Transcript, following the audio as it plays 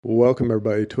Welcome,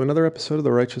 everybody, to another episode of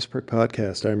the Righteous Prick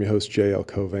Podcast. I'm your host, J.L.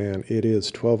 Covan. It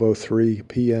is 12:03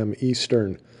 p.m.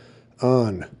 Eastern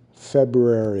on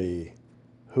February,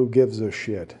 who gives a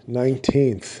shit,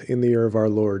 19th in the year of our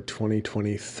Lord,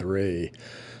 2023.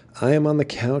 I am on the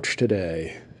couch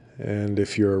today, and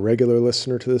if you're a regular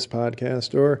listener to this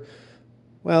podcast, or,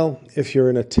 well, if you're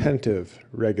an attentive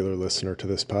regular listener to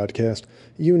this podcast,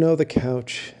 you know the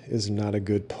couch is not a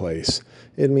good place.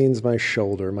 It means my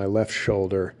shoulder, my left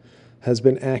shoulder, has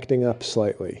been acting up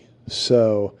slightly.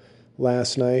 So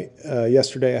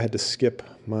yesterday I had to skip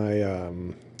my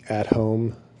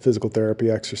at-home physical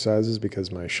therapy exercises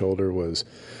because my shoulder was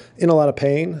in a lot of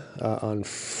pain.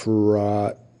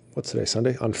 What's today,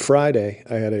 Sunday? On Friday,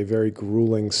 I had a very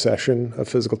grueling session of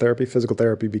physical therapy. Physical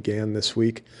therapy began this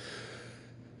week.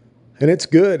 And it's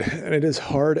good, and it is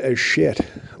hard as shit.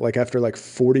 Like after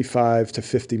 45 to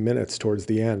 50 minutes towards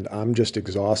the end, I'm just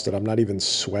exhausted. I'm not even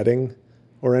sweating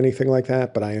or anything like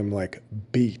that, but I am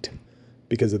beat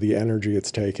because of the energy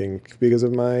it's taking, because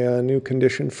of my new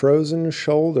condition, frozen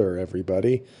shoulder,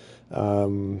 everybody.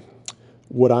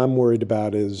 What I'm worried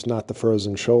about is not the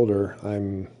frozen shoulder.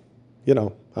 I'm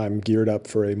geared up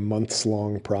for a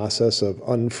months-long process of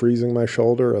unfreezing my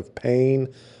shoulder, of pain,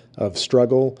 of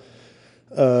struggle.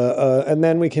 And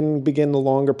then we can begin the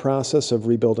longer process of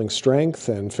rebuilding strength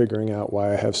and figuring out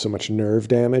why I have so much nerve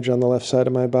damage on the left side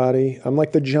of my body. I'm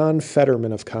like the John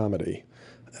Fetterman of comedy.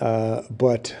 And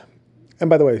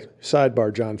by the way,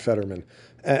 sidebar, John Fetterman.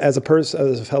 As a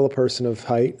fellow person of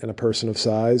height and a person of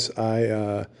size,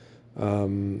 I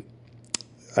can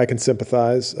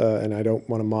sympathize, and I don't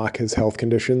want to mock his health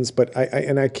conditions, but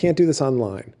I can't do this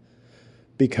online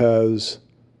because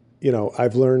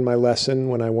I've learned my lesson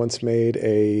when I once made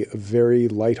a very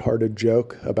lighthearted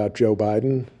joke about Joe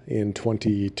Biden in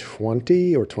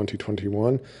 2020 or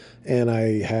 2021, and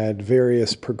I had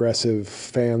various progressive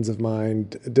fans of mine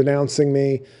denouncing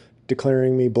me,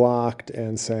 declaring me blocked,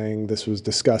 and saying this was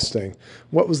disgusting.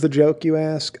 What was the joke, you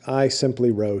ask? I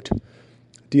simply wrote,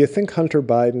 "Do you think Hunter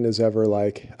Biden is ever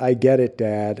like, 'I get it,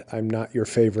 Dad, I'm not your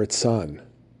favorite son'?"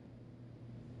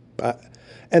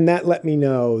 And that let me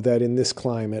know that in this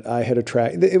climate, I had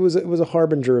attracted, it was a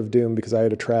harbinger of doom because I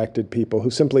had attracted people who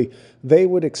simply, they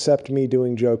would accept me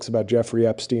doing jokes about Jeffrey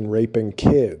Epstein raping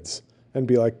kids and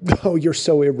be like, "Oh, you're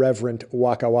so irreverent,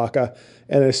 waka waka."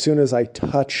 And as soon as I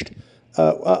touched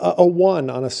a 1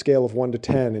 on a scale of 1 to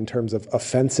 10 in terms of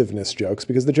offensiveness jokes,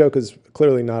 because the joke is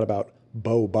clearly not about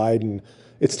Beau Biden.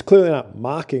 It's clearly not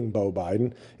mocking Beau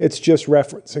Biden. It's just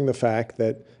referencing the fact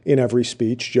that in every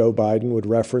speech, Joe Biden would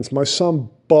reference, "My son,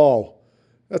 Beau.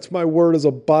 That's my word as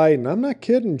a Biden." I'm not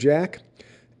kidding, Jack.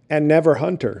 And never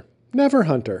Hunter. Never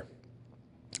Hunter.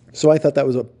 So I thought that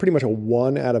was pretty much a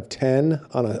 1 out of 10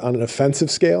 on an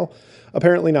offensive scale.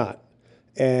 Apparently not.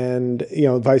 And,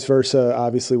 vice versa,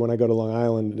 obviously, when I go to Long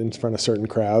Island in front of certain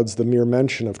crowds, the mere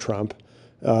mention of Trump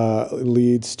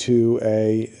leads to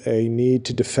a need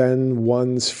to defend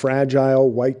one's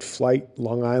fragile white flight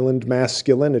Long Island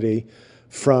masculinity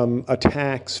from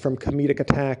comedic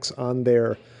attacks on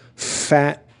their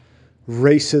fat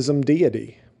racism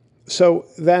deity. So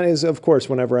that is, of course,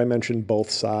 whenever I mention both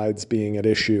sides being at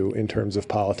issue in terms of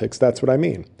politics, that's what I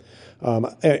mean.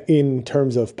 In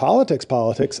terms of politics,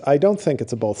 I don't think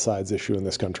it's a both sides issue in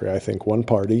this country. I think one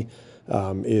party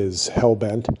is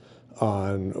hell-bent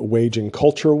on waging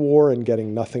culture war and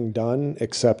getting nothing done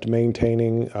except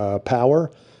maintaining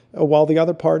power, while the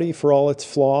other party, for all its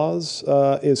flaws,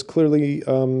 is clearly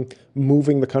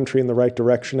moving the country in the right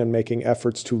direction and making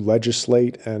efforts to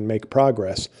legislate and make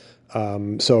progress.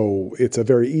 So it's a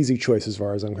very easy choice as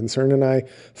far as I'm concerned. And I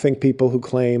think people who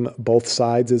claim both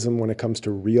sidesism when it comes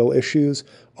to real issues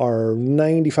are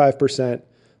 95%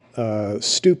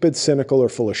 stupid, cynical, or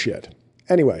full of shit.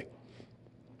 Anyway.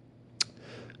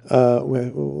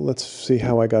 Let's see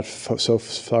how I got so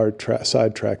far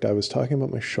sidetracked. I was talking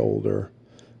about my shoulder,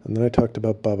 and then I talked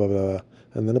about blah, blah, blah,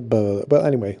 and then a blah. But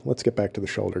anyway, let's get back to the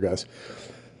shoulder, guys.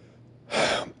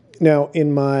 Now,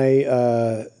 in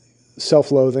my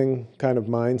self-loathing kind of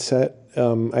mindset,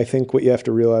 I think what you have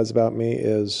to realize about me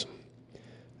is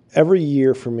every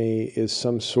year for me is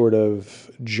some sort of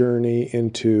journey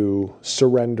into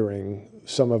surrendering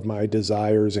some of my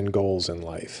desires and goals in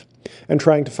life and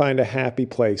trying to find a happy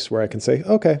place where I can say,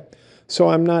 okay, so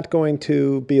I'm not going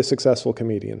to be a successful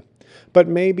comedian, but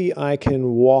maybe I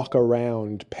can walk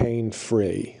around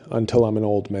pain-free until I'm an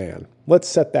old man. Let's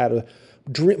set that.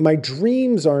 My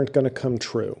dreams aren't going to come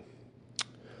true.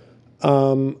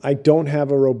 I don't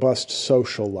have a robust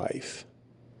social life.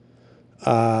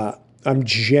 I'm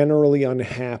generally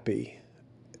unhappy.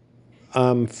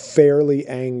 I'm fairly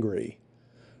angry.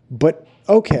 But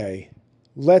okay,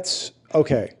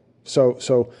 Okay.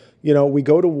 So we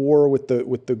go to war with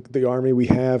the army we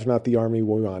have, not the army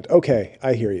we want. Okay,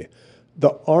 I hear you.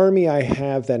 The army I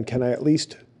have, then, can I at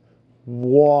least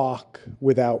walk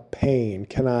without pain?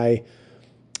 Can I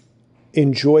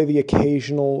enjoy the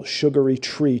occasional sugary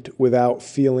treat without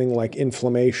feeling like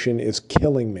inflammation is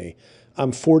killing me?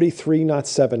 I'm 43, not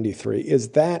 73.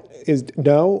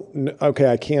 No?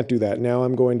 Okay, I can't do that. Now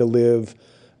I'm going to live.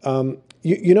 I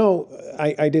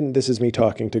didn't, this is me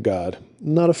talking to God,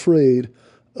 not afraid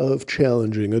of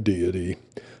challenging a deity.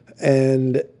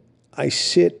 And I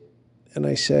sit and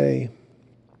I say,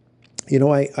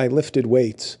 I lifted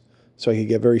weights so I could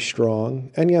get very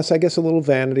strong. And yes, I guess a little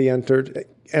vanity entered.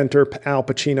 Enter Al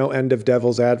Pacino, end of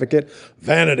Devil's Advocate.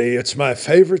 Vanity, it's my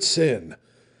favorite sin.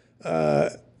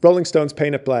 Rolling Stones,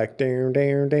 Paint It Black. Down,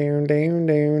 down, down, down,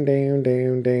 down, down,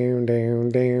 down, down, down,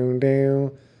 down,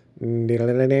 down.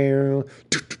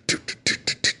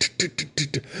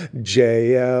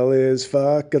 JL is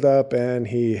fucked up and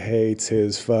he hates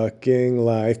his fucking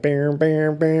life.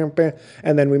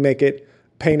 And then we make it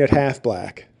paint it half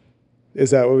black. Is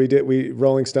that what we did?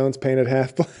 Rolling Stones painted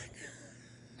half black.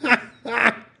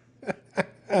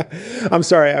 I'm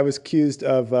sorry, I was accused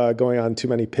of going on too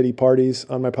many pity parties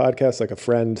on my podcast. Like, a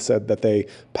friend said that they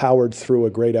powered through a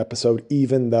great episode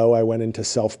even though I went into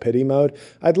self-pity mode.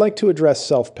 I'd like to address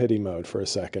self-pity mode for a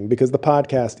second, because the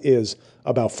podcast is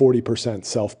about 40%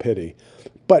 self-pity.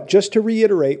 But just to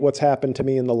reiterate what's happened to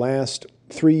me in the last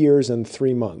 3 years and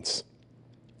 3 months.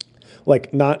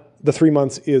 Like, not the 3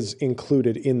 months is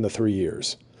included in the 3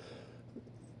 years.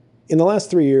 In the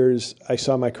last 3 years, I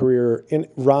saw my career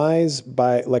rise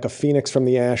by like a phoenix from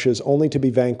the ashes, only to be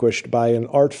vanquished by an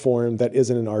art form that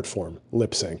isn't an art form,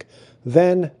 lip sync.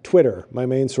 Then Twitter, my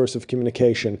main source of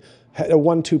communication, had a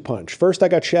 1-2 punch. First, I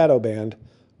got shadow banned.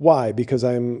 Why? Because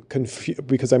I'm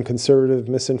conservative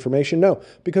misinformation? No,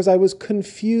 because I was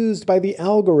confused by the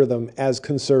algorithm as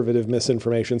conservative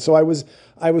misinformation. So I was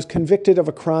convicted of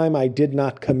a crime I did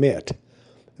not commit.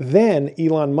 Then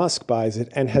Elon Musk buys it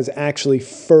and has actually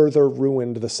further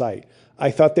ruined the site.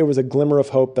 I thought there was a glimmer of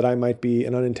hope that I might be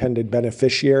an unintended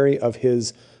beneficiary of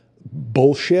his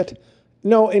bullshit.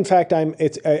 No, in fact, I'm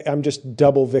just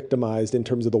double victimized in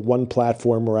terms of the one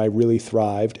platform where I really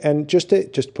thrived. And just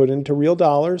put into real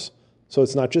dollars, so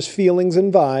it's not just feelings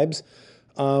and vibes.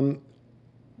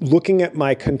 Looking at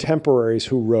my contemporaries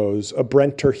who rose, a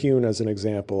Brent Terhune as an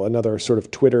example, another sort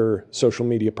of Twitter social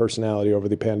media personality over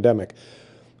the pandemic.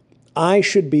 I'm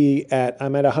at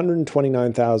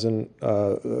 129,000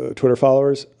 Twitter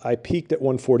followers. I peaked at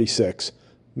 146.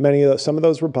 Some of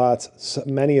those were bots.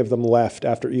 Many of them left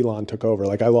after Elon took over.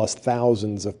 Like, I lost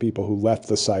thousands of people who left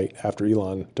the site after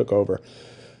Elon took over.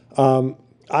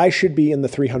 I should be in the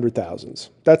 300,000s.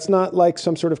 That's not like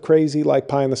some sort of crazy, like,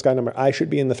 pie in the sky number. I should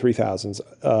be in the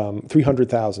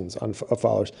 300,000s of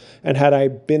followers. And had I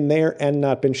been there and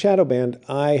not been shadow banned,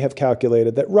 I have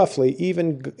calculated that roughly,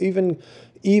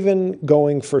 even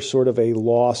going for sort of a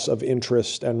loss of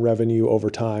interest and revenue over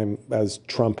time as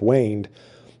Trump waned,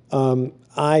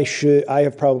 I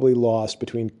have probably lost,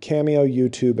 between Cameo,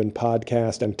 YouTube, and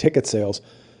podcast and ticket sales,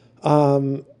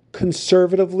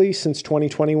 conservatively since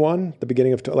 2021, the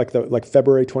beginning of like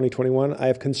February 2021, I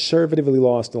have conservatively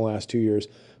lost in the last 2 years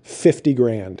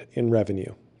 $50,000 in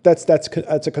revenue.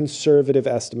 That's a conservative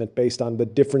estimate based on the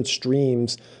different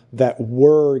streams that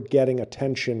were getting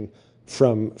attention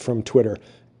from Twitter.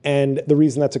 And the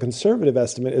reason that's a conservative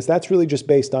estimate is that's really just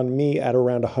based on me at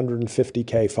around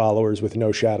 150K followers with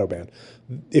no shadow ban.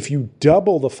 If you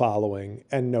double the following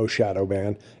and no shadow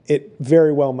ban, it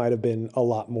very well might have been a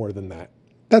lot more than that.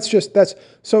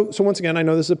 So once again, I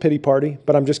know this is a pity party,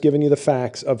 but I'm just giving you the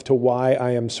facts of to why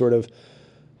I am sort of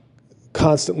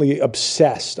constantly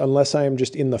obsessed, unless I am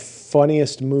just in the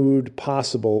funniest mood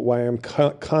possible, why I'm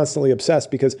constantly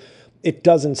obsessed, because it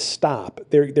doesn't stop.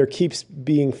 There keeps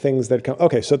being things that come.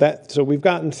 Okay, so we've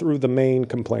gotten through the main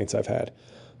complaints I've had.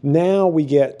 Now we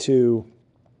get to,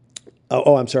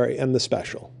 and the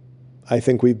special. I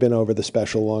think we've been over the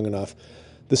special long enough.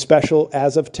 The special,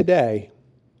 as of today,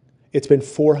 it's been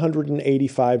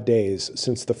 485 days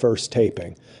since the first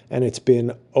taping, and it's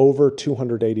been over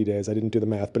 280 days. I didn't do the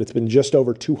math, but it's been just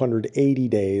over 280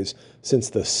 days since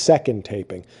the second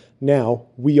taping. Now,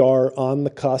 we are on the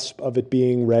cusp of it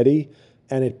being ready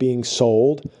and it being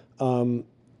sold.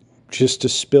 Just to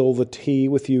spill the tea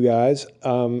with you guys,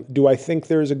 do I think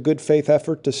there's a good faith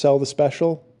effort to sell the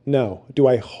special? No. Do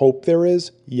I hope there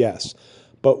is? Yes.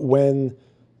 But when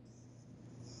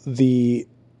the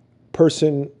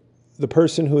person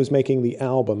who is making the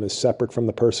album is separate from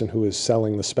the person who is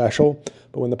selling the special,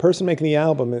 but when the person making the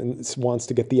album wants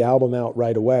to get the album out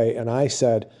right away, and I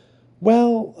said,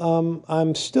 Well,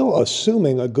 I'm still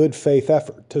assuming a good faith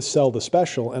effort to sell the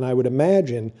special, and I would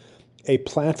imagine a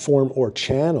platform or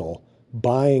channel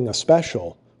buying a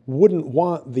special wouldn't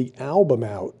want the album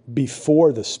out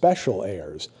before the special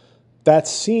airs. That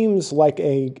seems like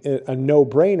a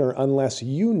no-brainer unless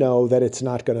you know that it's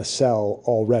not going to sell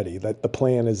already, that the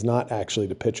plan is not actually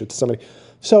to pitch it to somebody.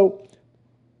 So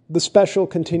the special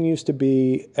continues to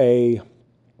be a,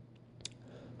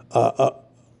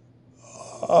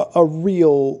 a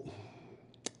real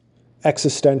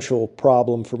existential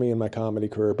problem for me in my comedy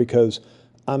career because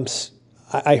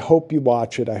I hope you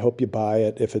watch it. I hope you buy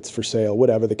it if it's for sale,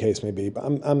 whatever the case may be. But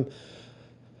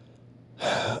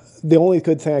the only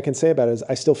good thing I can say about it is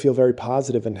I still feel very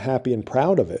positive and happy and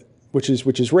proud of it, which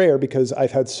is rare because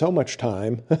I've had so much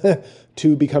time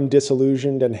to become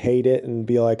disillusioned and hate it and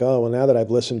be like, oh, well, now that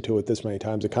I've listened to it this many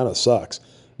times, it kind of sucks.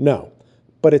 No,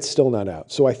 but it's still not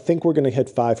out. So I think we're going to hit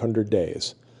 500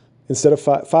 days. Instead of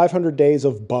 500 days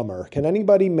of bummer, can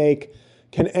anybody make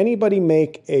a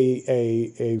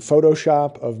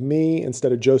Photoshop of me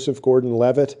instead of Joseph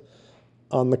Gordon-Levitt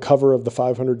on the cover of the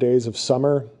 500 Days of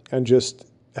Summer and just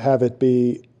have it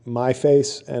be my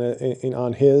face and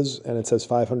on his, and it says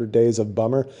 500 Days of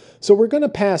Bummer? So we're going to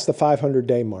pass the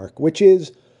 500-day mark, which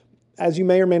is, as you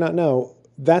may or may not know,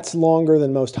 that's longer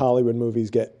than most Hollywood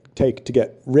movies take to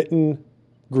get written,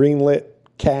 greenlit,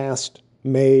 cast,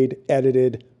 made,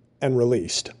 edited, and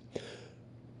released.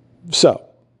 So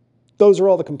those are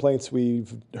all the complaints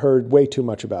we've heard way too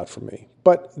much about from me,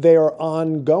 but they are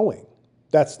ongoing.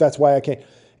 That's why I can't.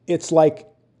 It's like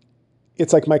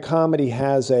my comedy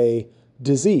has a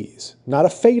disease, not a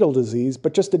fatal disease,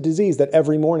 but just a disease that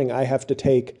every morning I have to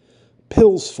take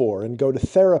pills for and go to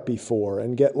therapy for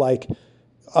and get like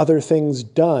other things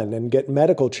done and get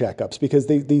medical checkups because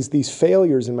these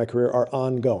failures in my career are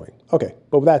ongoing. Okay,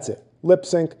 but that's it. Lip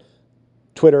sync,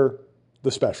 Twitter,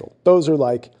 the special. Those are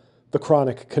like the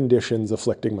chronic conditions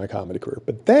afflicting my comedy career.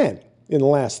 But then, in the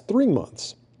last 3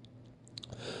 months,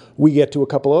 we get to a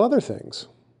couple of other things,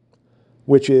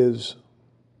 which is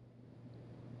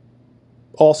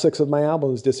all 6 of my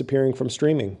albums disappearing from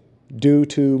streaming due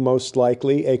to most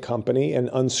likely a company, an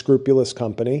unscrupulous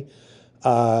company,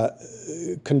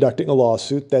 conducting a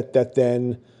lawsuit that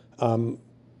then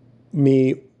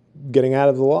me getting out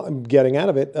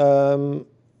of it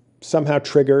somehow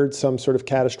triggered some sort of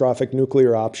catastrophic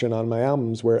nuclear option on my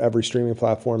albums where every streaming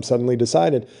platform suddenly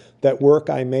decided that work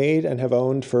I made and have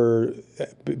owned for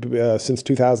since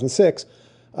 2006,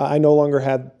 I no longer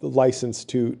had the license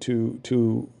to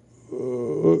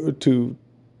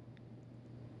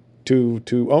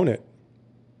own it.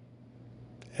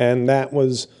 And that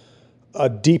was a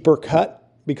deeper cut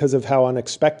because of how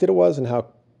unexpected it was and how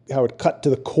it cut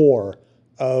to the core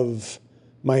of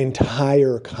my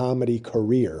entire comedy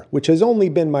career, which has only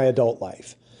been my adult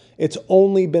life. It's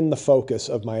only been the focus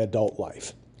of my adult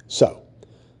life. So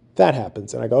that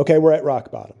happens. And I go, okay, we're at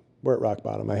rock bottom. We're at rock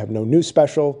bottom. I have no new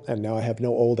special, and now I have no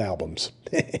old albums.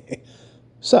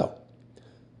 So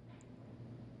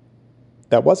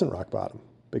that wasn't rock bottom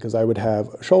because I would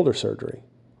have shoulder surgery,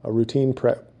 a routine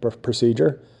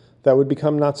procedure that would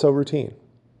become not so routine.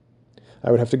 I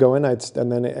would have to go in,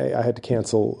 and then I had to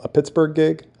cancel a Pittsburgh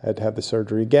gig. I had to have the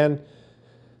surgery again.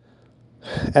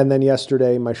 And then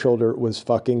yesterday, my shoulder was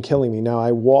fucking killing me. Now,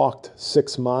 I walked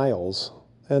 6 miles,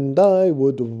 and I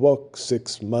would walk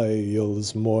 6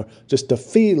 miles more just to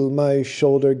feel my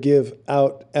shoulder give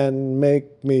out and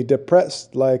make me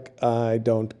depressed like I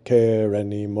don't care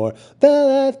anymore.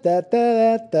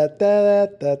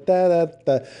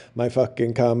 My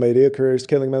fucking comedy career is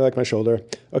killing me like my shoulder.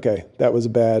 Okay, that was a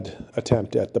bad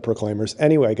attempt at the Proclaimers.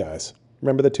 Anyway, guys,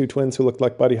 remember the 2 twins who looked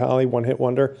like Buddy Holly, one-hit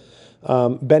wonder?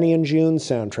 Benny and June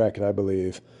soundtrack, I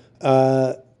believe.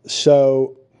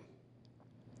 So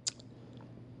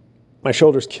my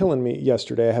shoulder's killing me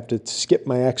yesterday. I have to skip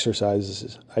my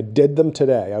exercises. I did them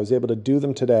today. I was able to do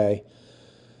them today.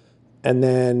 And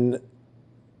then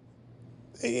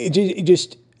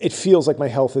it feels like my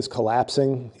health is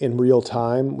collapsing in real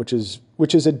time, which is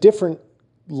a different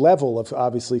level of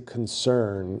obviously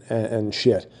concern and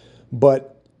shit.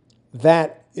 But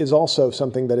that is also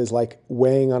something that is like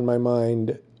weighing on my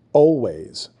mind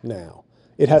always now.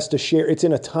 It has to share. It's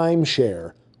in a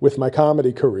timeshare with my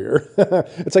comedy career.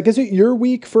 It's like, is it your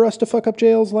week for us to fuck up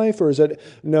JL's life? Or is it,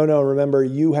 no, remember,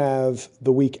 you have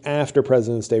the week after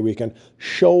President's Day weekend.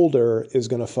 Shoulder is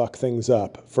going to fuck things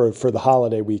up for the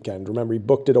holiday weekend. Remember, he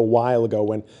booked it a while ago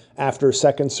when after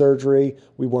second surgery,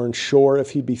 we weren't sure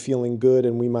if he'd be feeling good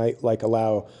and we might like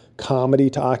allow comedy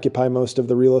to occupy most of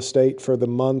the real estate for the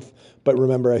month. But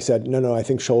remember, I said, no, I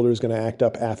think shoulder is going to act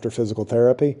up after physical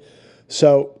therapy.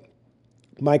 So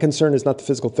My concern is not the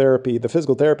physical therapy. The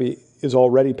physical therapy is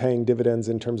already paying dividends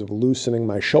in terms of loosening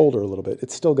my shoulder a little bit.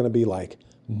 It's still going to be like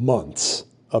months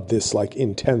of this like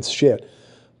intense shit.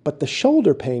 But the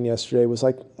shoulder pain yesterday was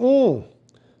like,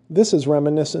 this is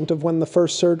reminiscent of when the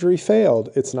first surgery failed.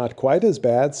 It's not quite as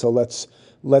bad, so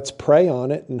let's pray on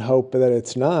it and hope that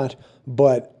it's not.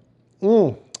 But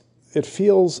it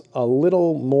feels a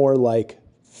little more like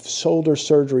shoulder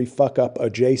surgery fuck up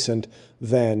adjacent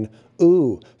than,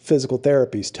 physical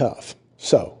therapy's tough.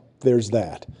 So there's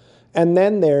that. And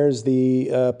then there's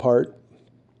the part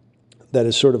that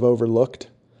is sort of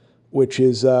overlooked, which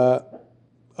is a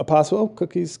possible,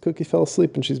 Cookie fell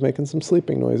asleep and she's making some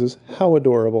sleeping noises. How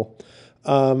adorable.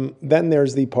 Then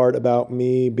there's the part about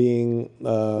me being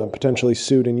potentially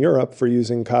sued in Europe for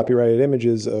using copyrighted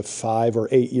images of 5 or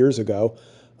 8 years ago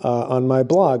on my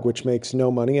blog, which makes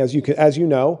no money. As you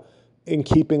know, in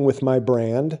keeping with my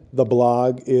brand, the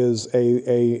blog is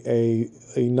a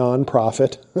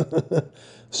nonprofit.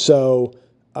 So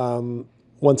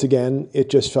once again, it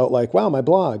just felt like, wow, my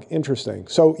blog, interesting.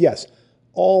 So yes,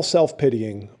 all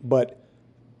self-pitying, but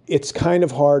it's kind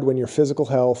of hard when your physical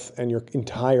health and your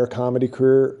entire comedy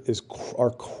career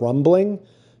are crumbling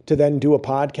to then do a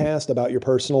podcast about your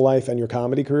personal life and your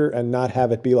comedy career and not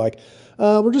have it be like,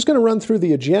 we're just going to run through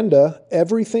the agenda.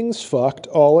 Everything's fucked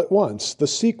all at once. The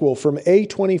sequel from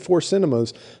A24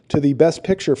 Cinemas to the Best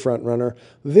Picture frontrunner.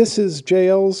 This is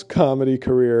JL's comedy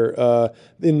career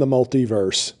in the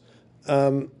multiverse.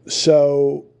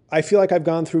 So I feel like I've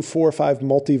gone through 4 or 5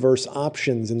 multiverse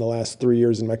options in the last 3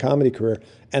 years in my comedy career,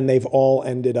 and they've all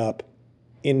ended up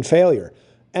in failure.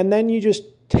 And then you just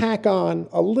tack on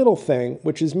a little thing,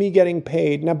 which is me getting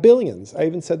paid. Now, billions. I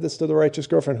even said this to the Righteous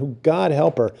Girlfriend, who, God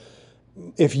help her,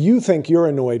 if you think you're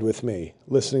annoyed with me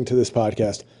listening to this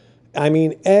podcast, I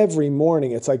mean, every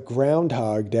morning it's like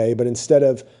Groundhog Day, but instead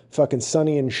of fucking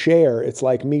Sonny and Cher, it's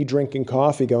like me drinking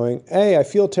coffee going, hey, I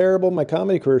feel terrible. My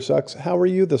comedy career sucks. How are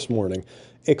you this morning?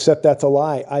 Except that's a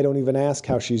lie. I don't even ask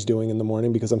how she's doing in the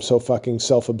morning because I'm so fucking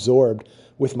self-absorbed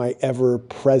with my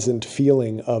ever-present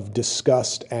feeling of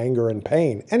disgust, anger, and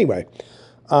pain. Anyway,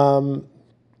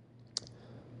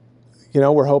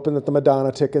 we're hoping that the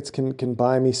Madonna tickets can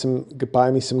buy me some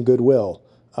goodwill.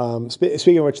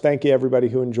 Speaking of which, thank you everybody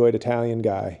who enjoyed Italian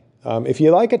Guy. If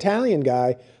you like Italian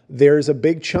Guy, there's a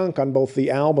big chunk on both the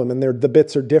album, and the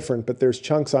bits are different, but there's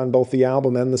chunks on both the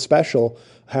album and the special,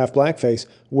 Half Blackface,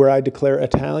 where I declare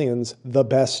Italians the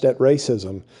best at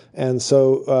racism. And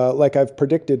so, like I've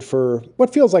predicted for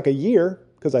what feels like a year,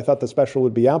 because I thought the special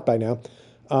would be out by now,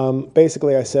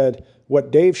 basically I said,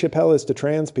 what Dave Chappelle is to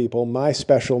trans people, my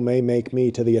special may make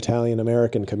me to the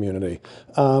Italian-American community.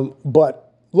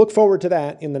 But look forward to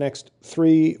that in the next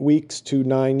 3 weeks to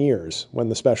 9 years when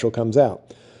the special comes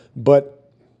out. But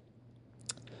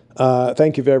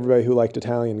thank you for everybody who liked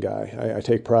Italian Guy. I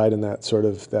take pride in that sort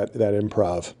of that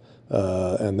improv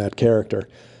and that character.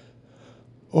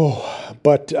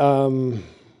 But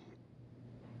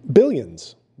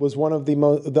Billions was one of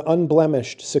the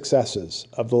unblemished successes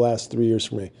of the last 3 years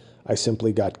for me. I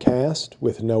simply got cast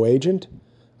with no agent.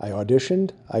 I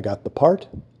auditioned. I got the part.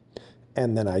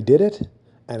 And then I did it.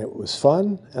 And it was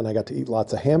fun. And I got to eat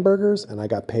lots of hamburgers. And I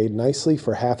got paid nicely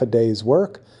for half a day's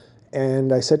work.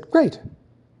 And I said, great.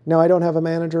 Now, I don't have a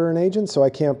manager or an agent, so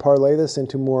I can't parlay this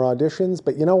into more auditions.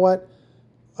 But you know what?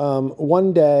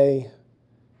 One day,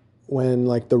 when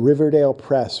like the Riverdale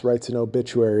Press writes an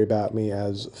obituary about me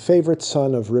as favorite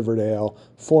son of Riverdale,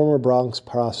 former Bronx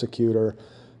prosecutor,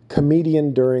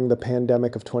 comedian during the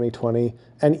pandemic of 2020,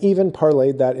 and even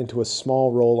parlayed that into a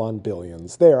small role on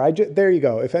Billions. There you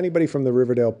go. If anybody from the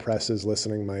Riverdale Press is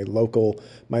listening, my local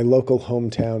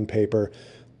hometown paper,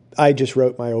 I just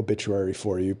wrote my obituary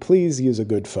for you. Please use a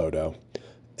good photo.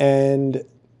 And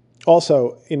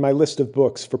also, in my list of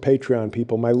books for Patreon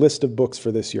people, my list of books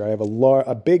for this year, I have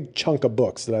a big chunk of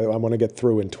books that I want to get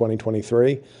through in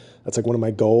 2023. That's like one of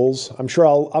my goals. I'm sure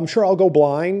I'll go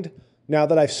blind now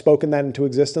that I've spoken that into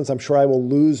existence. I'm sure I will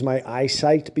lose my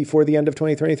eyesight before the end of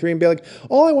 2023 and be like,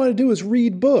 all I want to do is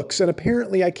read books. And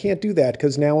apparently I can't do that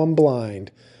because now I'm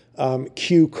blind.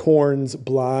 Cue Korn's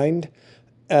Blind.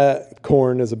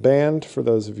 Korn is a band. For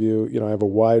those of you, I have a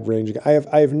wide range. I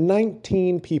have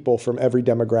 19 people from every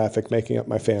demographic making up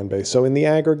my fan base. So in the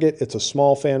aggregate, it's a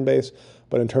small fan base,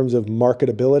 but in terms of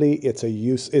marketability,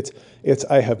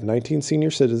 I have 19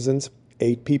 senior citizens,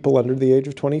 8 people under the age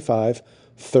of 25,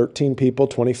 13 people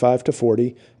 25 to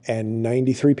 40, and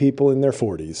 93 people in their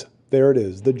 40s. There it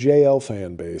is, the JL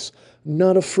fan base.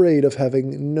 Not afraid of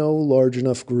having no large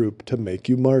enough group to make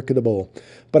you marketable.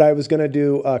 But I was going to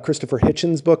do Christopher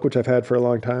Hitchens' book, which I've had for a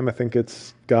long time. I think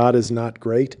it's God is Not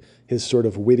Great, his sort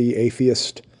of witty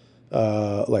atheist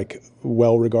like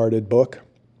well-regarded book.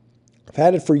 I've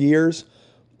had it for years.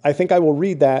 I think I will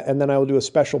read that, and then I will do a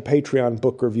special Patreon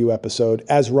book review episode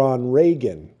as Ron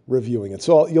Reagan reviewing it.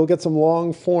 So you'll get some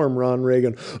long-form Ron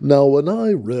Reagan. Now, when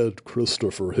I read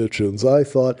Christopher Hitchens, I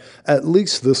thought, at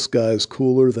least this guy's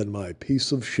cooler than my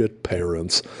piece of shit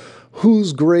parents,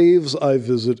 whose graves I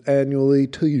visit annually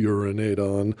to urinate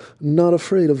on. Not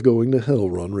afraid of going to hell,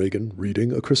 Ron Reagan,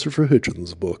 reading a Christopher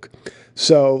Hitchens book.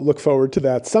 So look forward to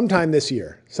that sometime this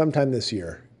year.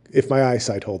 If my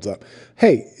eyesight holds up.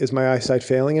 Hey, is my eyesight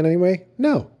failing in any way?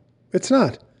 No, it's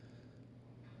not.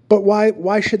 But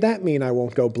why should that mean I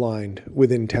won't go blind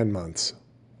within 10 months?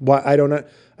 Why I don't know.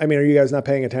 I mean, are you guys not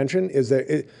paying attention?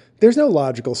 There's no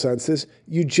logical sense to this.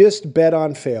 You just bet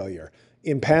on failure.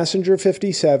 In Passenger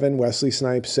 57, Wesley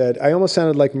Snipes said, I almost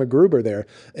sounded like MacGruber there.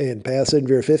 In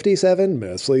Passenger 57,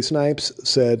 Wesley Snipes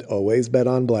said, always bet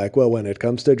on black. Well, when it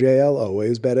comes to JL,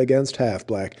 always bet against half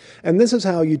black. And this is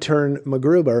how you turn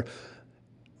MacGruber.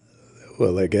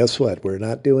 Well, guess what? We're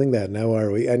not doing that now,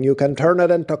 are we? And you can turn it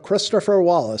into Christopher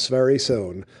Wallace very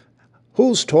soon.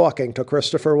 Who's talking to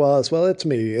Christopher Wallace? Well, it's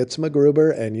me. It's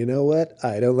MacGruber. And you know what?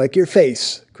 I don't like your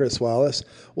face, Chris Wallace.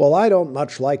 Well, I don't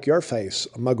much like your face,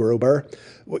 MacGruber.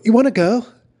 You want to go?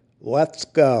 Let's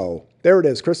go. There it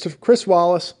is. Chris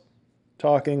Wallace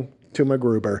talking to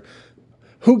MacGruber.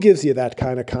 Who gives you that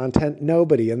kind of content?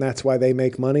 Nobody. And that's why they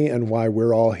make money and why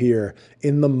we're all here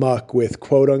in the muck with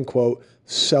quote-unquote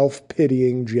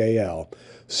self-pitying JL.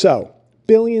 So,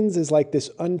 Billions is like this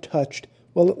untouched,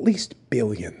 well, at least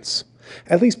Billions.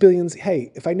 At least Billions,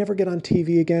 hey, if I never get on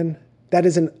TV again, that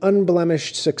is an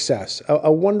unblemished success.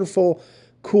 A wonderful,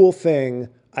 cool thing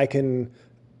I can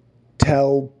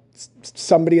tell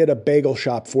somebody at a bagel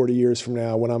shop 40 years from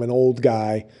now when I'm an old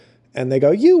guy, and they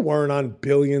go, you weren't on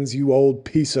Billions, you old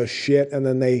piece of shit. And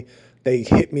then they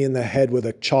hit me in the head with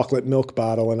a chocolate milk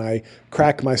bottle, and I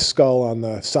crack my skull on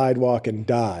the sidewalk and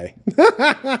die.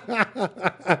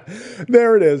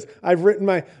 There it is. I've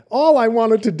written all I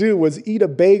wanted to do was eat a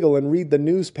bagel and read the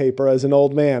newspaper as an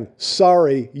old man.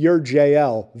 Sorry, you're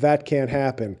JL. That can't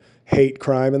happen. Hate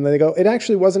crime. And then they go, it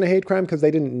actually wasn't a hate crime because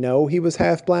they didn't know he was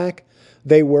half black.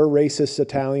 They were racist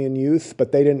Italian youth,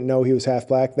 but they didn't know he was half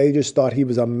black. They just thought he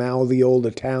was a mouthy old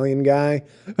Italian guy.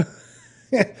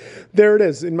 There it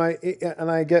is. And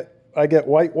I get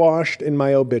whitewashed in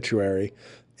my obituary.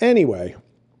 Anyway,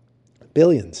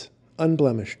 Billions,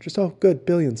 unblemished. Just, oh, good,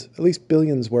 Billions. At least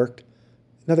Billions worked.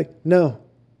 Nothing. No.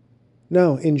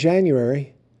 In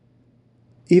January,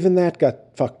 even that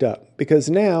got fucked up because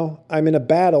now I'm in a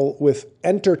battle with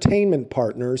entertainment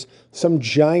partners, some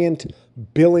giant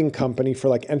billing company for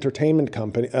like entertainment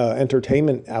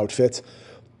outfits.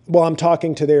 Well, I'm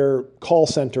talking to their call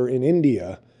center in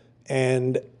India,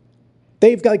 and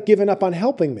they've got given up on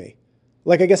helping me.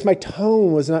 Like, I guess my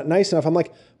tone was not nice enough. I'm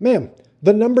like, ma'am,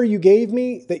 the number you gave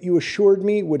me that you assured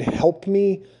me would help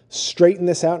me straighten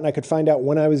this out and I could find out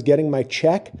when I was getting my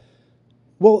check,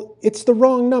 well, it's the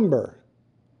wrong number.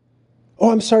 Oh,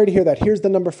 I'm sorry to hear that. Here's the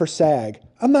number for SAG.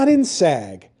 I'm not in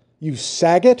SAG. You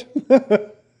Saget?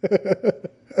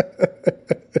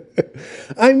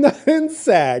 I'm not in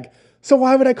SAG. So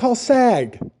why would I call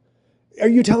SAG? Are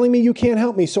you telling me you can't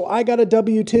help me? So I got a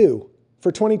W-2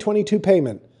 for 2022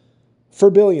 payment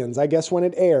for Billions. I guess when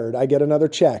it aired, I get another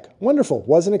check. Wonderful.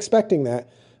 Wasn't expecting that.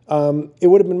 It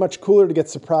would have been much cooler to get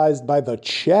surprised by the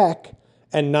check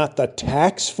and not the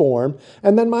tax form.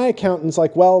 And then my accountant's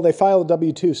like, well, they filed a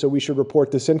W-2, so we should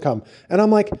report this income. And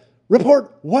I'm like,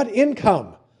 report what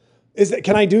income?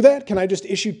 Can I do that? Can I just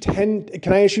issue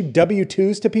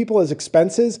W-2s to people as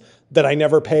expenses that I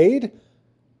never paid?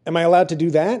 Am I allowed to do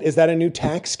that? Is that a new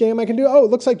tax scam I can do? Oh,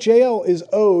 it looks like JL is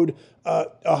owed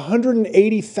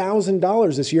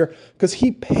 $180,000 this year because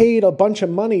he paid a bunch of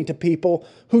money to people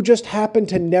who just happened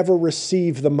to never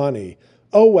receive the money.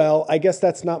 Oh, well, I guess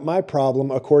that's not my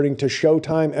problem, according to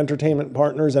Showtime Entertainment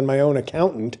Partners and my own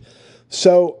accountant.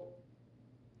 So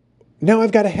now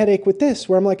I've got a headache with this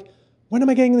where I'm like, when am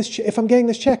I getting this? If I'm getting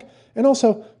this check? And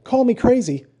also, call me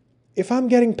crazy. If I'm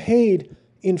getting paid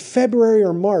in February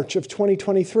or March of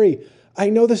 2023, I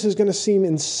know this is going to seem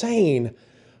insane,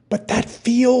 but that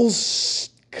feels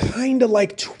kind of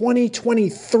like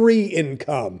 2023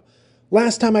 income.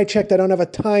 Last time I checked, I don't have a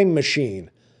time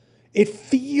machine. It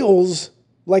feels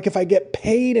like if I get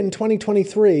paid in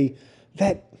 2023,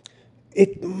 that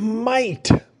it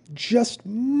just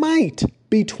might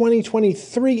be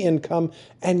 2023 income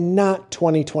and not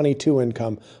 2022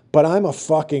 income. But I'm a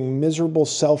fucking miserable,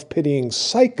 self-pitying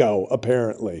psycho,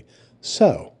 apparently.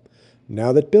 So,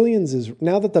 now that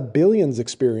the Billions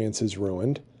experience is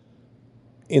ruined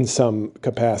in some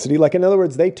capacity, like in other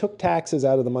words, they took taxes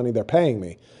out of the money they're paying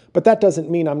me, But that doesn't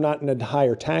mean I'm not in a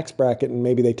higher tax bracket and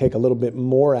maybe they take a little bit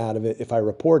more out of it if I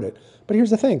report it. But here's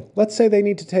the thing. Let's say they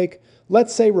need to take,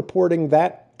 let's say reporting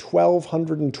that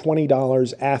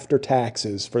 $1,220 after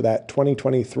taxes for that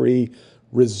 2023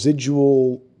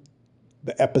 residual,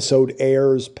 the episode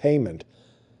airs payment.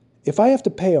 If I have to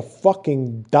pay a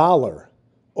fucking dollar,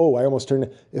 oh, I almost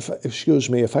turned, excuse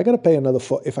me, if I got to pay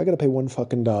if I got to pay one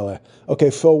fucking dollar, okay,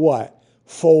 for what?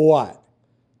 For what?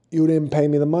 You didn't pay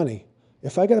me the money.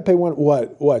 If I got to pay one,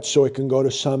 what? So it can go to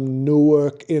some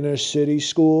Newark inner city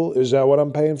school? Is that what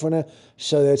I'm paying for now?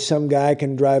 So that some guy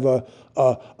can drive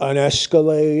an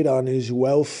Escalade on his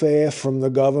welfare from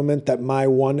the government that my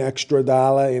one extra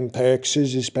dollar in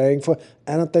taxes is paying for?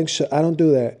 I don't think so. I don't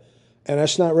do that. And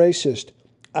that's not racist.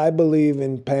 I believe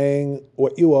in paying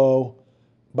what you owe,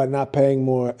 but not paying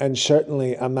more. And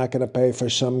certainly I'm not going to pay for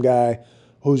some guy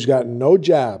who's got no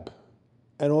job.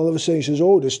 And all of a sudden he says,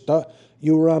 oh, this stuff.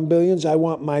 You were on Billions? I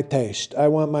want my taste. I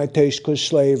want my taste because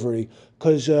slavery,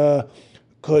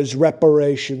 because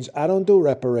reparations. I don't do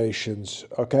reparations,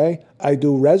 okay? I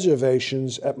do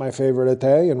reservations at my favorite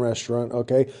Italian restaurant,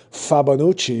 okay?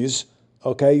 Fabanucci's,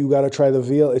 okay? You got to try the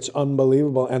veal. It's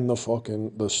unbelievable. And the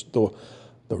fucking, the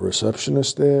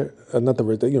receptionist there,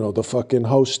 the fucking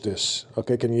hostess,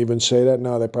 okay? Can you even say that?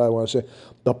 No, they probably want to say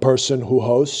the person who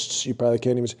hosts. You probably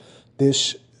can't even say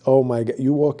this. Oh, my God.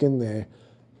 You walk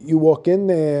in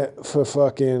there for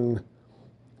fucking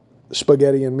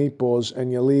spaghetti and meatballs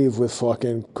and you leave with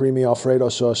fucking creamy Alfredo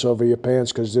sauce over your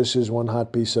pants because this is one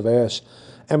hot piece of ass.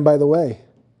 And by the way,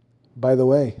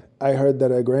 I heard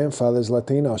that her grandfather's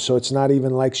Latino, so it's not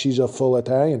even like she's a full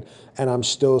Italian. And I'm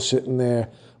still sitting there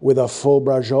with a full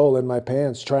braciole in my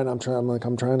pants I'm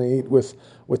trying to eat with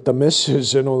the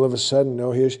missus, and all of a sudden,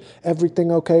 here's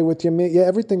everything okay with your meal? Yeah,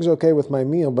 everything's okay with my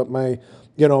meal, but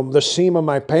the seam of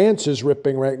my pants is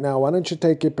ripping right now. Why don't you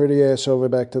take your pretty ass over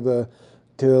back to the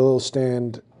little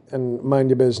stand and mind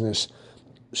your business?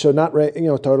 So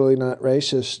totally not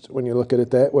racist when you look at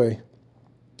it that way.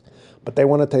 But they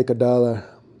want to take a dollar.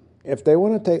 If they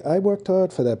want to I worked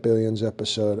hard for that Billions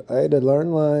episode. I had to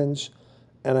learn lines,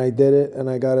 and I did it, and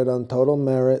I got it on total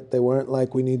merit. They weren't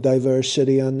like, we need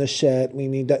diversity on the set. We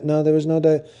need that. No, there was no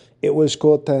It was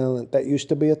called talent. That used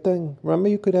to be a thing. Remember,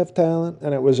 you could have talent,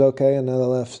 and it was okay. And now the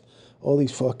left, all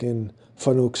these fucking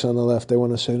fanooks on the left, they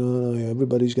want to say, no,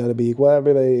 everybody's got to be equal.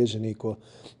 Everybody isn't equal.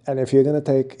 And if you're going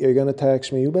to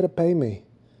tax me, you better pay me.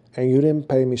 And you didn't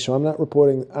pay me, so I'm not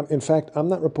reporting. In fact, I'm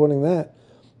not reporting that.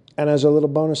 And as a little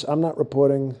bonus, I'm not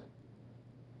reporting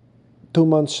 2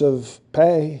 months of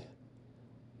pay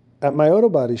at my auto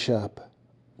body shop.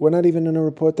 We're not even going to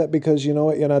report that because you know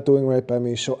what? You're not doing right by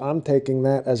me. So I'm taking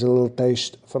that as a little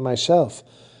taste for myself.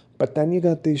 But then you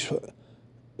got these.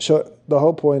 So the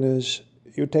whole point is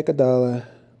you take a dollar.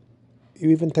 You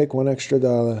even take one extra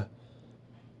dollar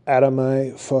out of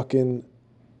my fucking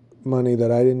money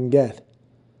that I didn't get.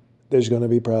 There's going to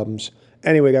be problems.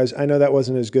 Anyway, guys, I know that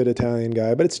wasn't as good Italian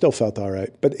guy, but it still felt all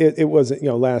right. But it wasn't,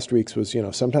 last week's was,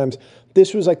 sometimes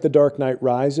this was like the Dark Knight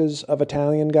Rises of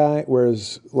Italian guy,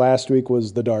 whereas last week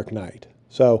was the Dark Knight.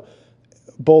 So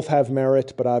both have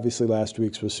merit, but obviously last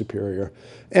week's was superior.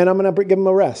 And I'm going to give him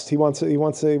a rest. He's going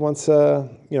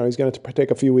to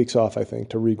take a few weeks off, I think,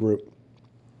 to regroup.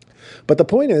 But the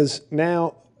point is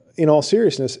now, in all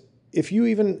seriousness,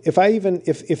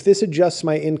 if this adjusts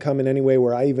my income in any way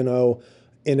where I even owe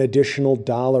an additional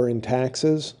dollar in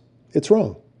taxes, it's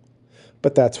wrong.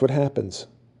 But that's what happens.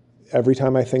 Every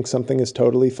time I think something is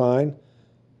totally fine,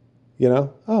 at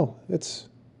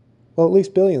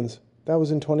least Billions. That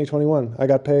was in 2021. I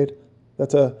got paid.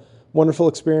 That's a wonderful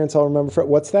experience I'll remember.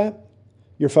 What's that?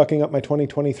 You're fucking up my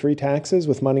 2023 taxes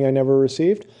with money I never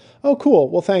received? Oh, cool.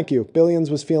 Well, thank you.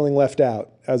 Billions was feeling left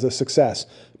out as a success.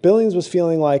 Billions was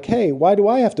feeling like, hey, why do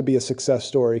I have to be a success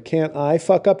story? Can't I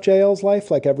fuck up JL's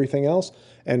life like everything else?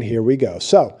 And here we go.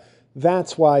 So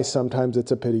that's why sometimes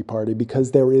it's a pity party,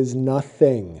 because there is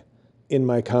nothing in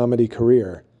my comedy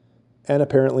career and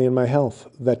apparently in my health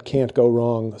that can't go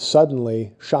wrong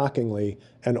suddenly, shockingly,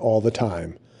 and all the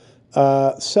time.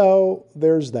 So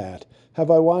there's that. Have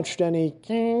I watched any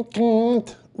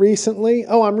recently?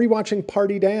 Oh, I'm rewatching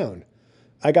Party Down.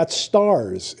 I got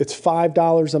Stars. It's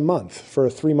 $5 a month for a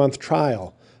 3-month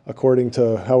trial, according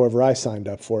to however I signed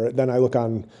up for it. Then I look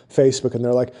on Facebook and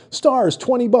they're like, Stars,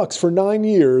 $20 for 9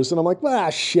 years. And I'm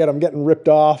like, shit, I'm getting ripped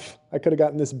off. I could have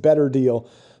gotten this better deal.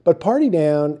 But Party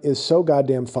Down is so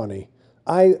goddamn funny.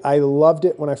 I loved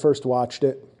it when I first watched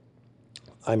it.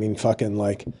 I mean, fucking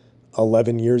like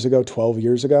 11 years ago, 12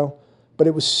 years ago. But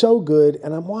it was so good,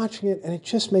 and I'm watching it, and it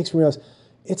just makes me realize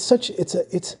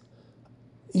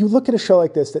you look at a show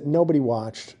like this that nobody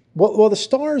watched, Well, the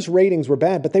Stars ratings were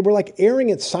bad, but they were like airing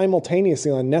it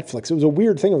simultaneously on Netflix. It was a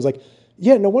weird thing. It was like,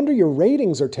 yeah, no wonder your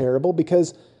ratings are terrible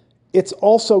because it's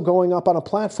also going up on a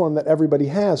platform that everybody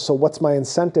has. So what's my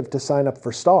incentive to sign up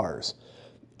for Stars?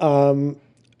 But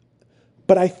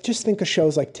I just think of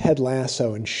shows like Ted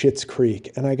Lasso and Schitt's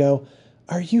Creek, and I go,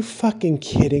 are you fucking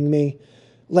kidding me?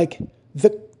 Like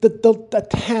the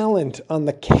talent on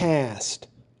the cast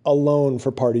alone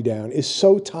for Party Down is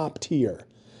so top tier.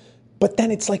 But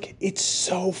then it's like, it's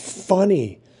so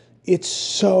funny. It's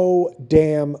so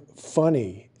damn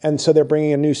funny. And so they're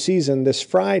bringing a new season this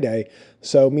Friday.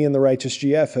 So me and the Righteous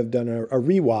GF have done a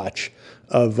rewatch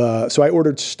of, so I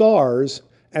ordered Stars,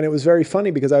 and it was very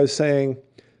funny because I was saying,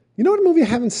 you know what movie I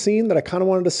haven't seen that I kind of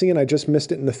wanted to see and I just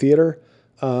missed it in the theater?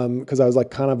 Because I was like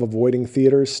kind of avoiding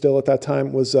theaters still at that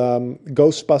time, was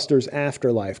Ghostbusters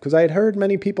Afterlife. Because I had heard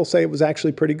many people say it was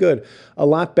actually pretty good. A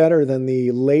lot better than the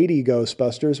Lady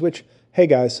Ghostbusters, which, hey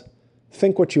guys,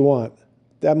 think what you want.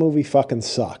 That movie fucking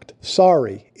sucked.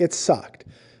 Sorry, it sucked.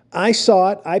 I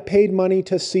saw it. I paid money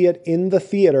to see it in the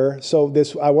theater. So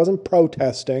I wasn't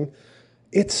protesting.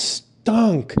 It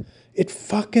stunk. It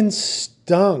fucking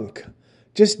stunk.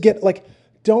 Just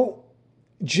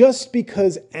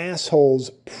because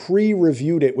assholes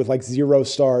pre-reviewed it with like 0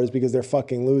 stars because they're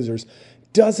fucking losers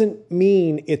doesn't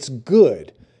mean it's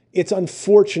good. It's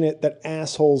unfortunate that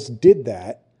assholes did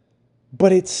that,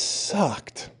 but it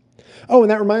sucked. Oh,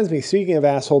 and that reminds me, speaking of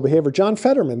asshole behavior, John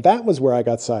Fetterman, that was where I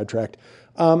got sidetracked.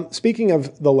 Speaking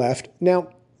of the left, now,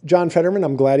 John Fetterman,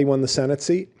 I'm glad he won the Senate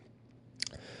seat.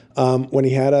 When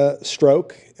he had a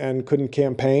stroke and couldn't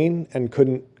campaign and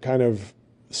couldn't kind of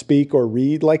speak or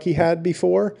read like he had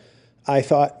before, I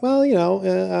thought, well,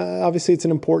 obviously it's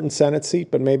an important Senate seat,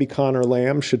 but maybe Connor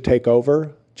Lamb should take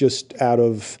over just out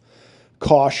of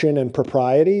caution and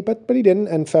propriety. But he didn't,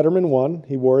 and Fetterman won.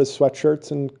 He wore his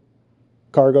sweatshirts and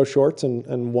cargo shorts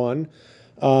and won.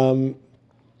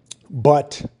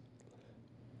 But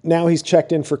now he's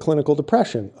checked in for clinical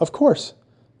depression. Of course,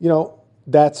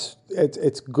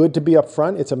 it's good to be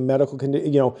upfront. It's a medical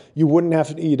condition. You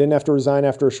didn't have to resign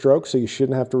after a stroke, so you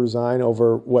shouldn't have to resign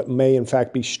over what may in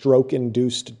fact be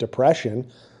stroke-induced depression.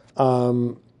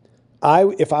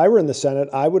 If I were in the Senate,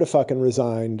 I would have fucking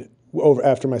resigned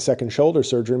after my second shoulder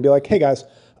surgery and be like, hey guys,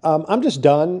 I'm just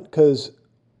done because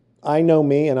I know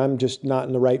me and I'm just not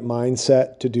in the right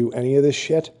mindset to do any of this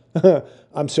shit.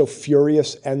 I'm so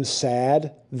furious and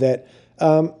sad that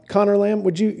Connor Lamb,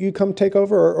 would you come take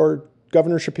over, or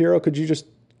Governor Shapiro, could you just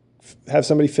have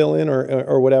somebody fill in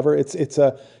or whatever? It's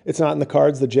not in the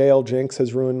cards. The JL jinx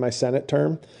has ruined my Senate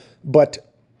term. But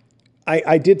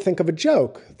I did think of a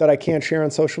joke that I can't share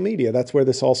on social media. That's where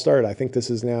this all started. I think this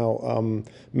is now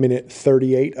minute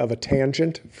 38 of a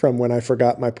tangent from when I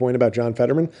forgot my point about John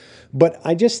Fetterman. But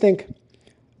I just think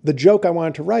the joke I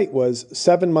wanted to write was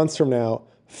 7 months from now,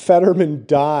 Fetterman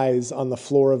dies on the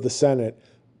floor of the Senate.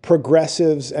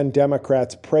 Progressives and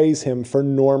Democrats praise him for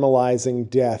normalizing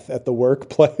death at the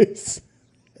workplace.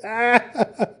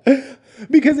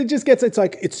 Because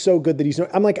it's so good that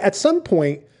I'm like, at some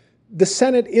point, the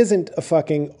Senate isn't a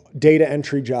fucking data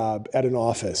entry job at an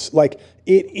office. Like,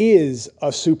 it is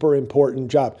a super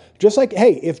important job. Just like,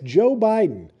 hey, if Joe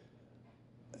Biden,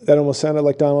 that almost sounded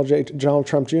like Donald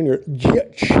Trump Jr.,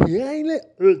 China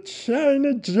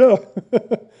Joe.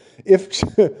 If,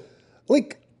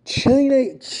 like,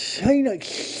 China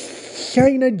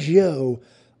Joe.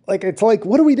 Like, it's like,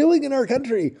 what are we doing in our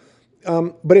country?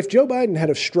 But if Joe Biden had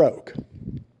a stroke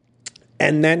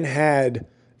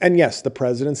and yes, the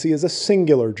presidency is a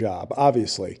singular job,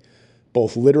 obviously,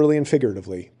 both literally and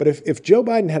figuratively. But if Joe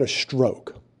Biden had a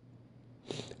stroke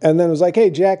and then was like, hey,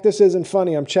 Jack, this isn't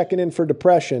funny. I'm checking in for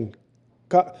depression.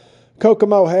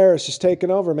 Kokomo Harris is taking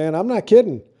over, man. I'm not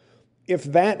kidding. If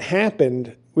that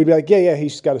happened, we'd be like, yeah,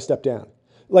 he's got to step down.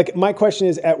 Like, my question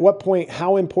is, at what point,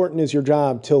 how important is your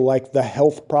job till like the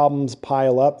health problems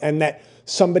pile up and that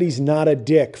somebody's not a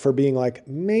dick for being like,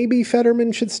 maybe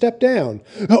Fetterman should step down?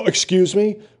 Oh, excuse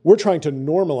me. We're trying to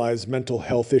normalize mental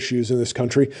health issues in this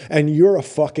country, and you're a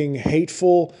fucking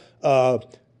hateful,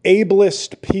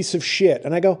 ableist piece of shit.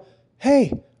 And I go,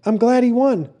 hey, I'm glad he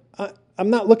won. I'm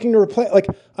not looking to replace, like,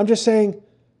 I'm just saying,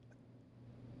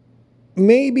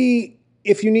 maybe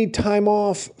if you need time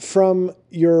off from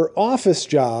your office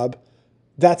job,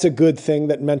 that's a good thing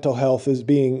that mental health is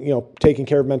being, taking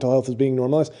care of mental health is being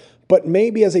normalized. But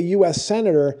maybe as a U.S.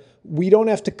 senator, we don't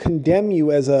have to condemn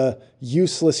you as a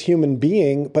useless human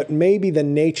being, but maybe the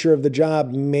nature of the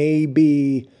job,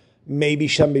 maybe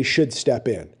somebody should step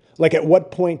in. Like, at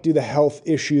what point do the health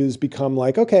issues become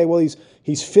like, okay, well,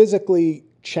 he's physically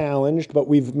challenged, but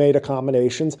we've made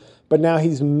accommodations, but now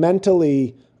he's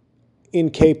mentally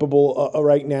incapable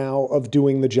right now of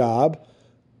doing the job,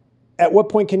 at what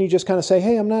point can you just kind of say,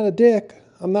 hey, I'm not a dick.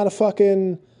 I'm not a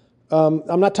fucking,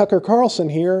 I'm not Tucker Carlson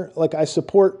here. Like, I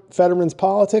support Fetterman's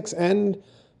politics and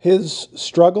his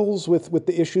struggles with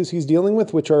the issues he's dealing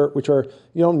with, which are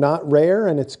not rare,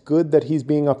 and it's good that he's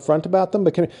being upfront about them.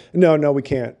 But no, we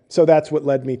can't. So that's what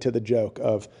led me to the joke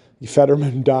of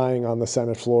Fetterman dying on the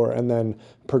Senate floor, and then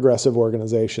progressive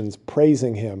organizations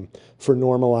praising him for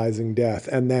normalizing death.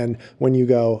 And then when you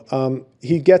go,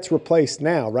 he gets replaced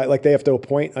now, right? Like, they have to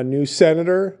appoint a new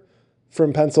senator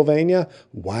from Pennsylvania.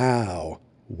 Wow,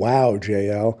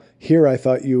 JL. Here I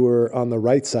thought you were on the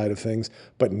right side of things,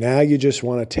 but now you just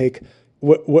want to take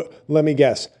what let me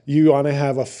guess. You want to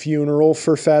have a funeral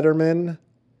for Fetterman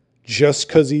just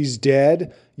because he's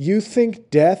dead? You think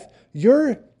death,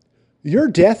 you're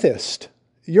deathist.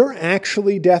 You're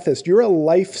actually deathist. You're a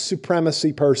life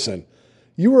supremacy person.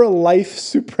 You are a life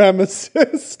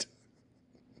supremacist.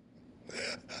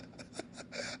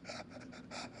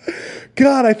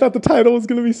 God, I thought the title was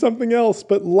going to be something else,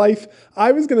 but life,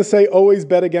 I was going to say always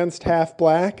bet against half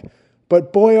black,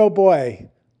 but boy, oh boy,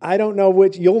 I don't know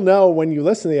which, you'll know when you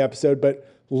listen to the episode, but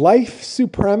life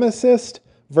supremacist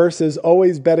versus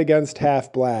always bet against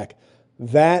half black.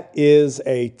 That is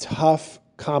a tough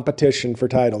competition for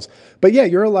titles. But yeah,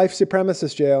 you're a life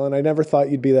supremacist, JL, and I never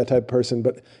thought you'd be that type of person,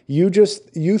 but you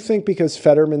think because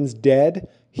Fetterman's dead,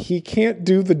 he can't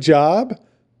do the job?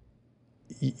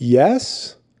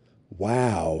 Yes?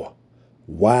 Wow.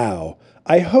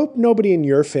 I hope nobody in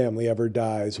your family ever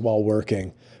dies while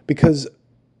working, because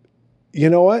you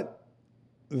know what?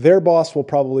 Their boss will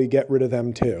probably get rid of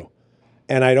them too.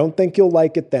 And I don't think you'll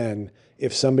like it then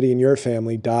if somebody in your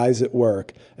family dies at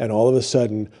work and all of a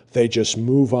sudden they just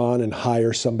move on and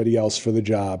hire somebody else for the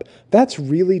job. That's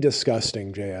really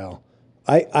disgusting, JL.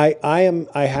 I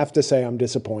have to say I'm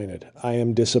disappointed. I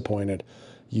am disappointed,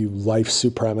 you life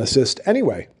supremacist.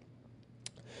 Anyway.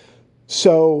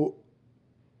 So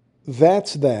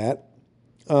that's that.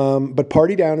 But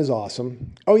Party Down is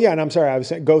awesome. Oh yeah, and I'm sorry, I was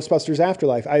saying Ghostbusters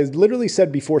Afterlife. I literally said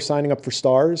before signing up for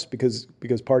Stars, because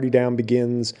Party Down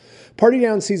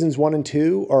seasons 1 and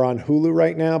 2 are on Hulu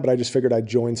right now, but I just figured I'd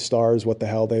join Stars. What the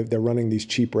hell? They're running these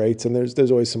cheap rates, and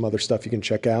there's always some other stuff you can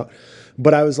check out.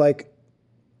 But I was like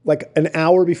an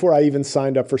hour before I even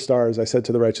signed up for Stars, I said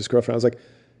to the Righteous Girlfriend, I was like,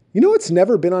 you know what's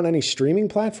never been on any streaming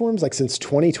platforms like since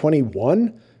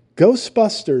 2021?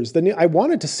 Ghostbusters. I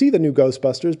wanted to see the new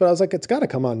Ghostbusters, but I was like, it's got to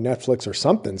come on Netflix or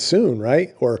something soon,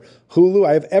 right? Or Hulu.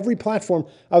 I have every platform.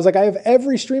 I was like, I have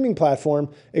every streaming platform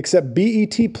except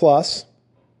BET Plus.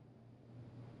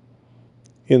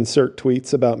 Insert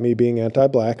tweets about me being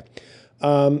anti-black.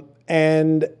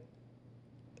 And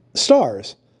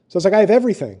Stars. So it's like, I have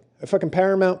everything. I fucking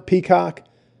Paramount, Peacock,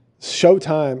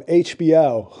 Showtime,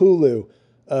 HBO, Hulu,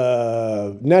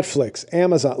 Netflix,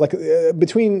 Amazon,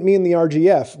 between me and the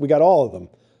RGF, we got all of them.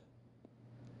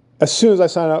 As soon as I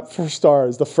sign up for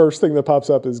Stars, the first thing that pops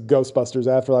up is Ghostbusters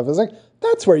Afterlife. I was like,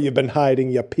 that's where you've been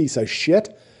hiding, you piece of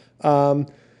shit. Ghostbusters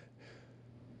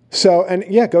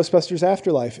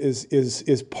Afterlife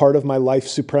is part of my life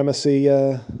supremacy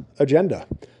agenda.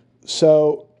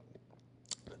 So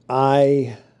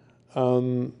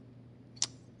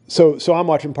So I'm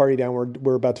watching Party Down.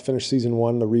 We're about to finish season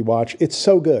 1, the rewatch. It's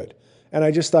so good. And I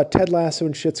just thought Ted Lasso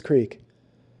and Schitt's Creek,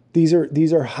 these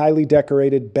are highly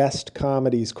decorated best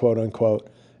comedies, quote unquote.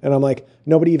 And I'm like,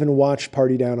 nobody even watched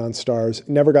Party Down on Stars,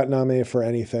 never got nominated for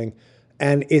anything.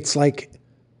 And it's like,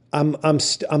 I'm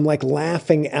like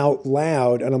laughing out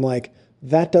loud, and I'm like,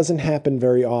 that doesn't happen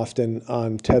very often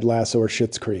on Ted Lasso or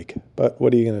Schitt's Creek. But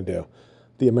what are you going to do?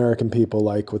 The American people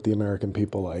like what the American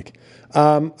people like.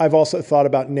 I've also thought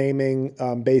about naming,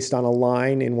 based on a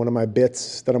line in one of my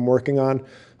bits that I'm working on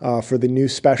for the new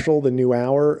special, the new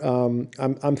hour.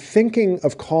 I'm thinking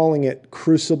of calling it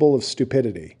Crucible of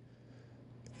Stupidity,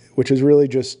 which is really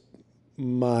just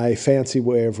my fancy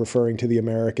way of referring to the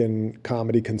American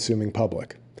comedy consuming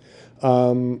public.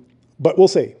 But we'll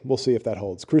see. We'll see if that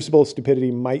holds. Crucible of Stupidity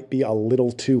might be a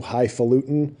little too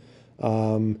highfalutin.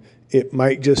 I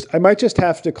might just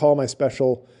have to call my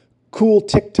special Cool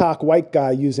TikTok White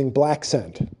Guy Using Black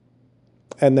Scent,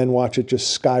 and then watch it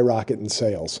just skyrocket in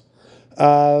sales.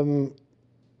 But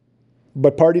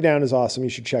Party Down is awesome. You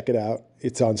should check it out.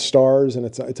 It's on Stars, and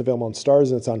it's available on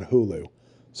Stars, and it's on Hulu.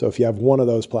 So if you have one of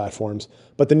those platforms,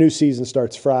 but the new season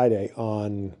starts Friday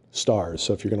on Stars.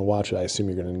 So if you're going to watch it, I assume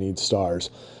you're going to need Stars.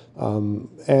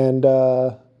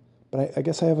 But I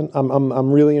guess I haven't.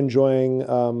 I'm really enjoying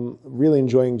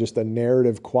just the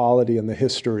narrative quality and the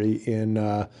history in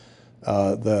the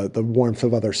Warmth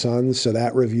of Other Suns. So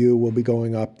that review will be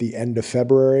going up the end of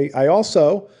February. I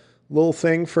also little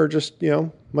thing for just,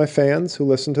 my fans who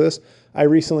listen to this. I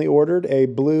recently ordered a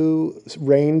blue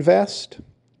rain vest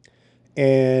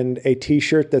and a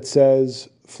t-shirt that says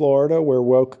Florida, where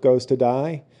woke goes to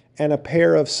die, and a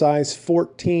pair of size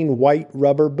 14 white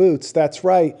rubber boots. That's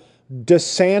right.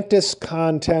 DeSantis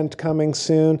content coming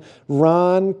soon.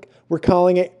 Ron, we're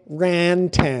calling it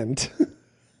Rantent.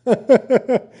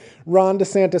 Ron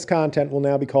DeSantis content will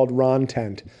now be called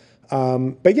Ron-tent.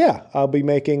 But yeah, I'll be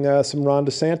making some Ron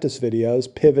DeSantis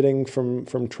videos, pivoting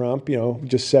from Trump,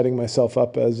 just setting myself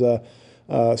up as a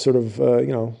sort of,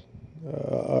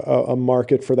 a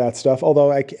market for that stuff.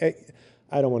 Although I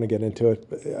don't want to get into it.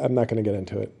 I'm not going to get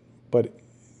into it. But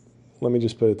let me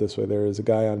just put it this way. There is a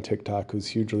guy on TikTok who's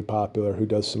hugely popular who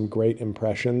does some great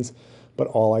impressions, but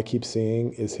all I keep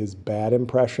seeing is his bad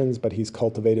impressions, but he's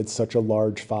cultivated such a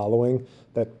large following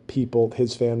that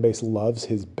his fan base loves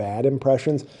his bad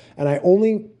impressions. And I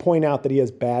only point out that he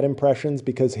has bad impressions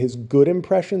because his good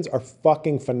impressions are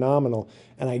fucking phenomenal.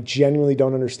 And I genuinely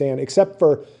don't understand, except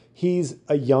for he's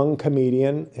a young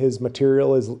comedian. His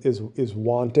material is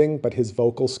wanting, but his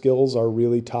vocal skills are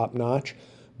really top notch.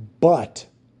 But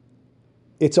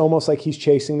it's almost like he's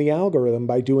chasing the algorithm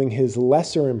by doing his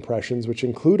lesser impressions, which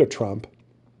include a Trump.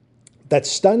 That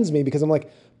stuns me because I'm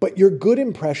like, but your good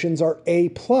impressions are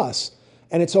A+.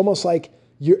 And it's almost like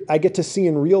I get to see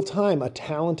in real time a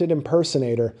talented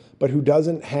impersonator, but who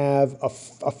doesn't have a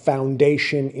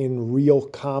foundation in real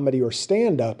comedy or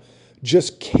stand-up,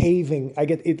 just caving. I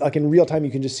get it, like in real time,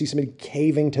 you can just see somebody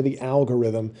caving to the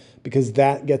algorithm because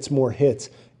that gets more hits,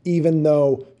 even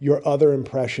though your other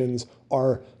impressions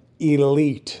are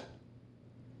elite.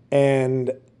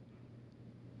 And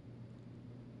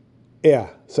yeah,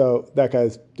 so that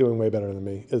guy's doing way better than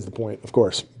me is the point, of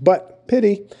course. But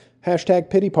pity,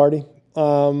 #pity party.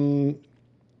 But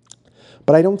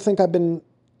I don't think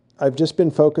I've just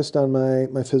been focused on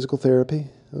my physical therapy,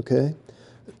 okay?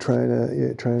 Trying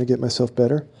to get myself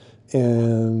better.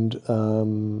 And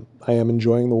I am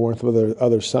enjoying the warmth of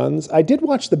other suns. I did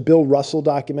watch the Bill Russell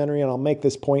documentary, and I'll make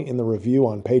this point in the review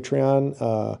on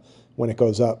Patreon when it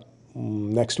goes up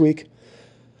next week.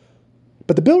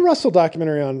 But the Bill Russell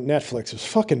documentary on Netflix was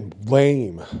fucking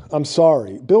lame. I'm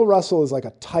sorry. Bill Russell is like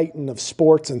a titan of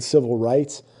sports and civil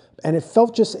rights. And it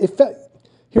felt,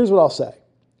 here's what I'll say.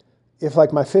 If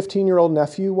like my 15-year-old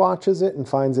nephew watches it and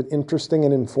finds it interesting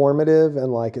and informative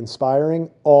and like inspiring,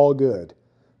 all good.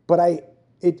 But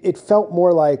it felt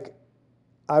more like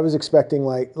I was expecting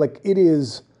like it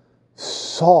is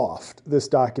soft, this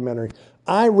documentary.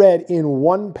 I read in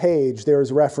one page there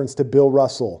is reference to Bill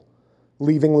Russell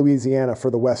leaving Louisiana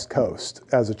for the West Coast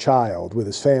as a child with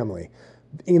his family.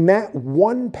 In that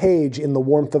one page in The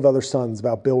Warmth of Other Suns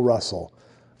about Bill Russell,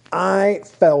 I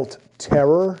felt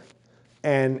terror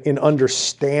and an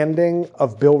understanding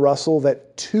of Bill Russell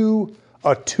that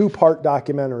a two-part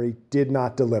documentary did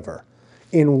not deliver.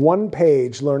 In one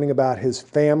page, learning about his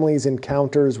family's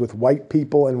encounters with white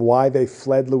people and why they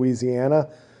fled Louisiana,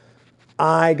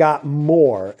 I got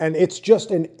more. And it's just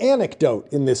an anecdote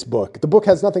in this book. The book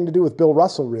has nothing to do with Bill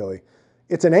Russell, really.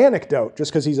 It's an anecdote,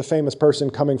 just because he's a famous person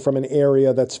coming from an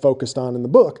area that's focused on in the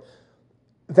book,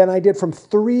 than I did from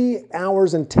 3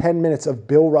 hours and 10 minutes of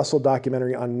Bill Russell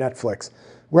documentary on Netflix,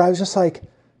 where I was just like,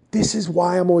 this is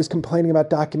why I'm always complaining about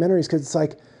documentaries, because it's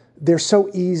like, they're so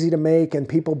easy to make and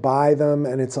people buy them.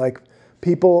 And it's like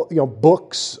people,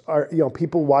 books are,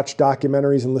 people watch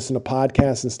documentaries and listen to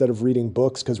podcasts instead of reading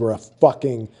books because we're a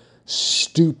fucking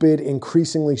stupid,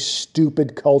 increasingly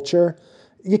stupid culture.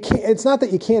 It's not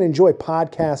that you can't enjoy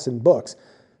podcasts and books,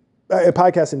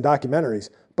 podcasts and documentaries,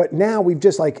 but now we've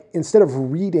just like, instead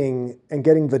of reading and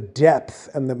getting the depth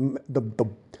and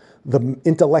the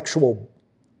intellectual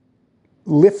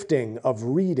lifting of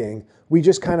reading, we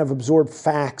just kind of absorb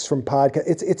facts from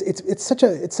podcasts.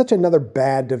 It's such another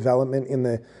bad development in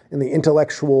the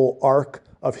intellectual arc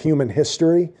of human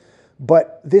history.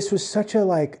 But this was such a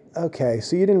like, okay,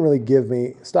 so you didn't really give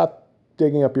me, stop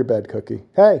digging up your bed, Cookie.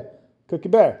 Hey, Cookie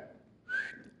Bear,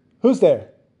 who's there?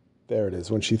 There it is.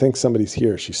 When she thinks somebody's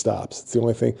here, she stops. It's the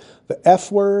only thing. The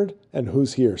F word and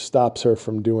who's here stops her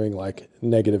from doing like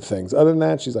negative things. Other than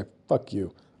that, she's like, fuck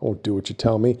you. I won't do what you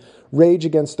tell me. Rage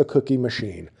against the cookie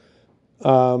machine.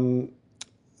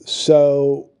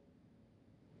 So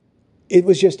it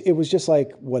was just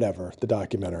like, whatever, the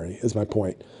documentary is my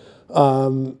point.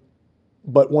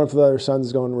 But Warmth of the Other Suns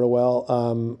is going real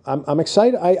well. I'm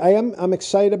excited. I'm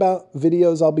excited about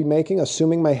videos I'll be making,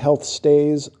 assuming my health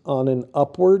stays on an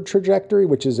upward trajectory,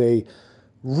 which is a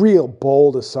real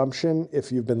bold assumption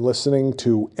if you've been listening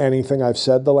to anything I've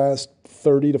said the last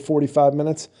 30 to 45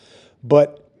 minutes.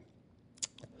 But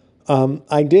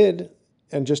I did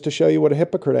and just to show you what a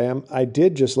hypocrite I am, I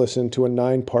did just listen to a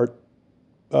 9-part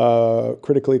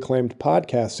critically acclaimed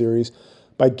podcast series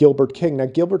by Gilbert King. Now,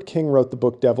 Gilbert King wrote the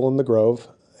book Devil in the Grove,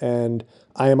 and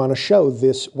I am on a show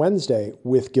this Wednesday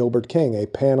with Gilbert King, a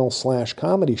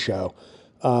panel/comedy show.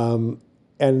 And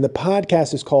the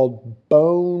podcast is called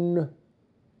Bone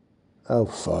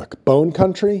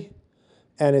Country.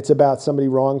 And it's about somebody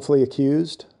wrongfully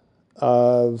accused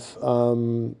of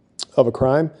a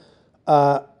crime.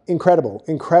 Incredible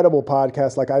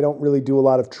podcast. Like, I don't really do a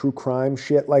lot of true crime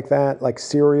shit like that. Like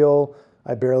Serial,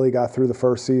 I barely got through the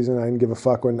first season. I didn't give a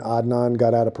fuck when Adnan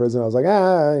got out of prison. I was like,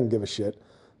 I didn't give a shit.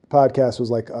 The podcast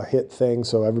was like a hit thing,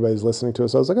 so everybody's listening to it.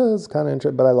 So I was like, oh, this is kind of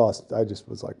interesting. But I lost. I just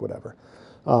was like, whatever.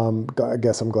 I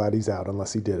guess I'm glad he's out,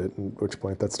 unless he did it, at which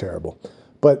point that's terrible.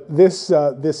 But this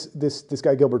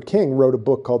guy Gilbert King wrote a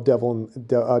book called Devil in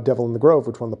the Grove,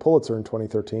 which won the Pulitzer in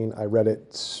 2013. I read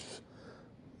it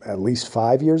at least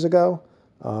 5 years ago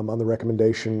on the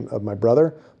recommendation of my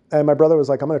brother. And my brother was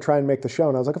like, I'm going to try and make the show.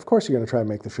 And I was like, of course you're going to try and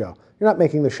make the show. You're not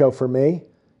making the show for me.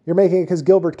 You're making it because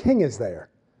Gilbert King is there.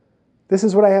 This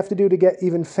is what I have to do to get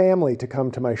even family to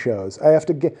come to my shows. I have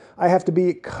to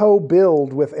be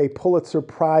co-billed with a Pulitzer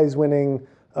Prize-winning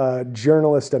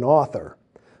journalist and author.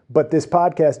 But this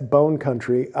podcast, Bone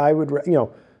Country, I would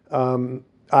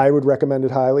recommend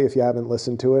it highly if you haven't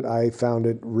listened to it. I found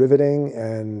it riveting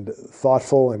and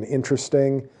thoughtful and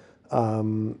interesting.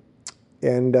 And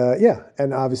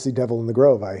obviously Devil in the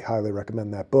Grove, I highly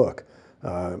recommend that book.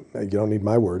 You don't need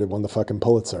my word. It won the fucking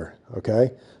Pulitzer,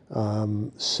 okay?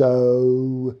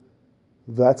 So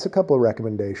that's a couple of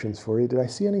recommendations for you. Did I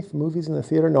see any movies in the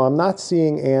theater? No, I'm not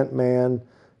seeing Ant-Man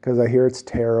because I hear it's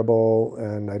terrible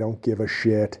and I don't give a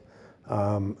shit.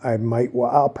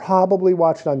 I'll probably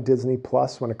watch it on Disney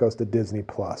Plus when it goes to Disney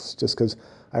Plus, just because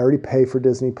I already pay for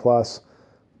Disney Plus.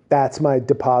 That's my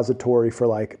depository for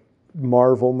like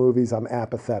Marvel movies I'm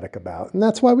apathetic about. And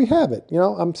that's why we have it. You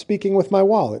know, I'm speaking with my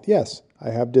wallet. Yes,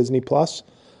 I have Disney Plus.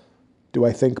 Do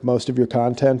I think most of your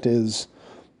content is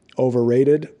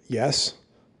overrated? Yes.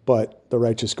 But The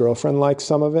Righteous Girlfriend likes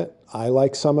some of it. I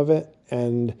like some of it.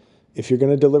 And if you're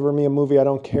going to deliver me a movie I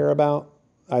don't care about,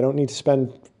 I don't need to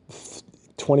spend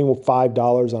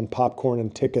 $25 on popcorn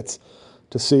and tickets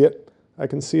to see it. I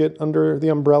can see it under the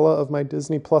umbrella of my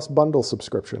Disney Plus bundle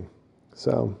subscription.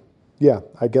 So, yeah,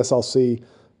 I guess I'll see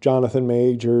Jonathan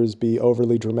Majors be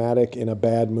overly dramatic in a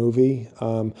bad movie.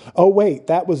 Oh, wait,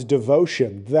 that was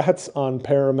Devotion. That's on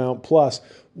Paramount Plus.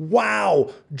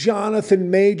 Wow, Jonathan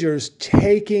Majors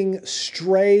taking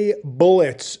stray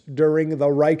bullets during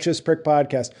the Righteous Prick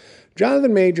podcast.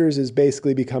 Jonathan Majors is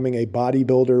basically becoming a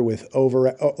bodybuilder with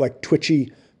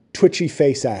twitchy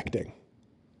face acting.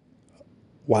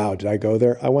 Wow, did I go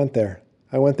there? I went there.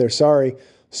 Sorry,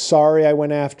 I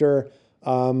went after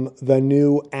the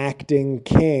new acting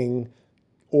king,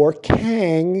 or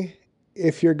Kang,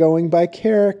 if you're going by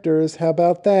characters. How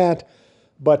about that?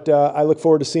 But I look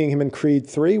forward to seeing him in Creed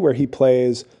 3, where he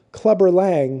plays Clubber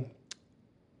Lang,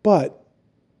 but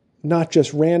not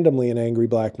just randomly an angry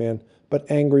black man, but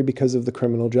angry because of the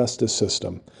criminal justice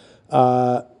system.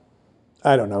 I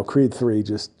don't know. Creed 3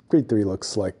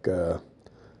 looks like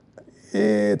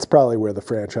it's probably where the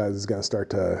franchise is going to start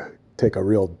to take a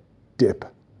real dip.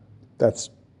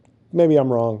 Maybe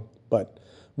I'm wrong, but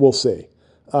we'll see.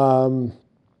 Did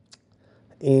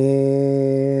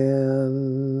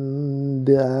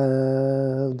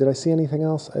I see anything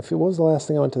else? What was the last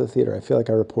thing I went to the theater? I feel like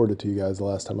I reported to you guys the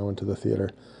last time I went to the theater.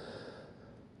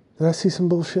 Did I see some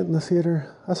bullshit in the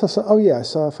theater? I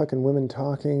saw fucking women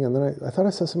talking, and then I thought I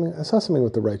saw something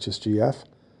with the Righteous GF.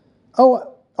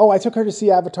 I took her to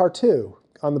see Avatar 2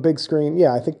 on the big screen.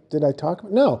 Yeah, did I talk?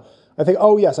 No.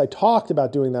 Yes, I talked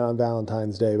about doing that on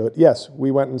Valentine's Day, but yes,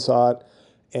 we went and saw it.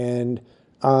 And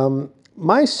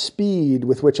my speed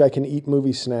with which I can eat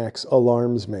movie snacks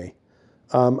alarms me.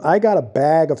 I got a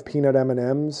bag of peanut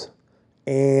M&Ms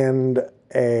and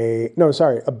a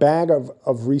bag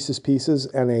of Reese's Pieces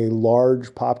and a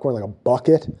large popcorn, like a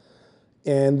bucket.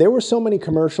 And there were so many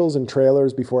commercials and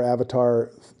trailers before Avatar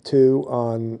 2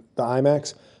 on the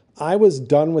IMAX. I was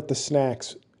done with the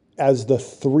snacks as the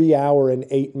 3-hour and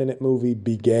 8-minute movie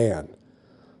began.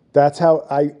 That's how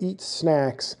I eat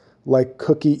snacks, like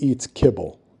Cookie eats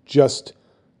kibble.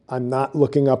 I'm not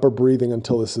looking up or breathing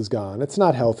until this is gone. It's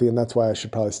not healthy, and that's why I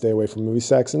should probably stay away from movie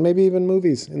snacks and maybe even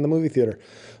movies in the movie theater.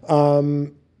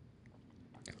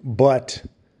 But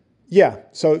yeah,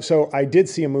 so I did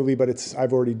see a movie, but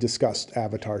I've already discussed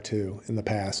Avatar 2 in the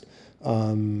past.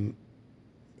 And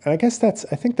I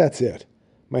think that's it.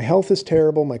 My health is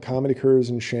terrible. My comedy career is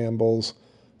in shambles.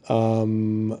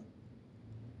 And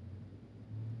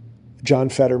John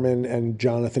Fetterman and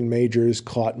Jonathan Majors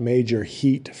caught major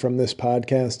heat from this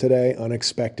podcast today,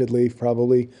 unexpectedly,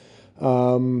 probably.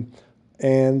 And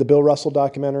the Bill Russell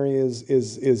documentary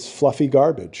is fluffy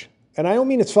garbage. And I don't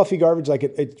mean it's fluffy garbage like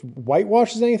it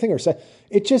whitewashes anything or say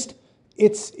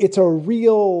it's a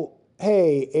real,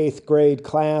 hey, 8th grade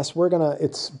class,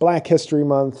 it's Black History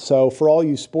Month, so for all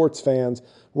you sports fans,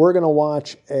 we're gonna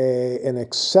watch an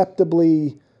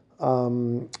acceptably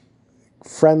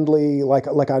friendly, like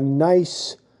a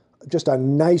nice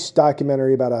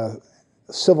documentary about a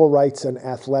civil rights and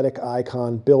athletic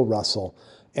icon, Bill Russell.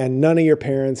 And none of your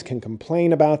parents can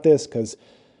complain about this because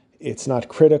it's not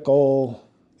critical,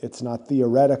 it's not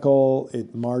theoretical,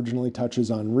 it marginally touches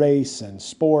on race and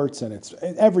sports, and it's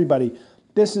everybody.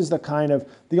 This is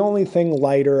the only thing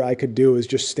lighter I could do is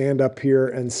just stand up here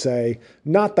and say,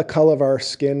 not the color of our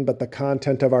skin, but the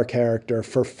content of our character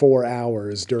for 4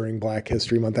 hours during Black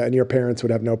History Month. And your parents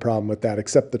would have no problem with that,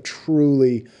 except the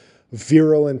truly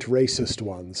virulent racist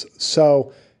ones.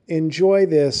 So enjoy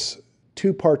this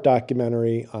 2-part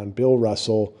documentary on Bill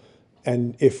Russell.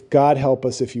 And if God help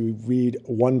us, if you read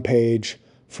one page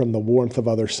from The Warmth of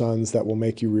Other Suns, that will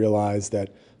make you realize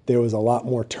that there was a lot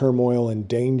more turmoil and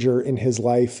danger in his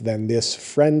life than this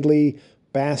friendly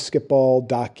basketball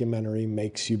documentary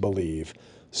makes you believe.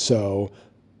 So,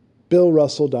 Bill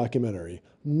Russell documentary,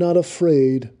 not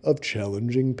afraid of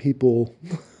challenging people.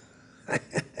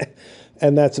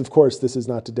 And that's, of course, this is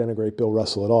not to denigrate Bill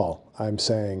Russell at all. I'm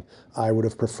saying I would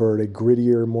have preferred a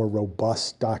grittier, more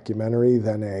robust documentary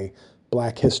than a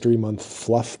Black History Month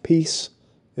fluff piece,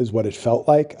 is what it felt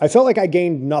like. I felt like I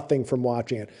gained nothing from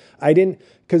watching it. I didn't,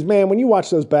 because man, when you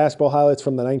watch those basketball highlights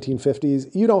from the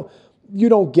 1950s, you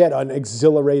don't get an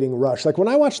exhilarating rush. Like when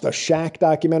I watched the Shaq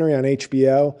documentary on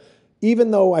HBO,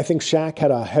 even though I think Shaq had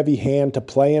a heavy hand to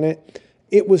play in it,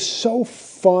 it was so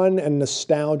fun and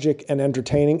nostalgic and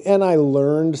entertaining, and I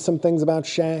learned some things about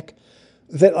Shaq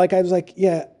that like I was like,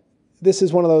 yeah, this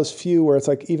is one of those few where it's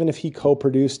like even if he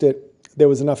co-produced it, there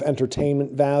was enough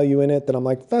entertainment value in it that I'm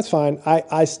like, that's fine.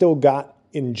 I still got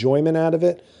enjoyment out of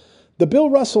it. The Bill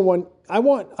Russell one, I'm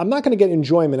not going to get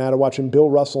enjoyment out of watching Bill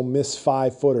Russell miss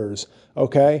 5-footers,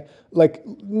 okay? Like,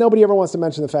 nobody ever wants to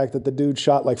mention the fact that the dude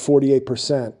shot like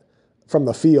 48% from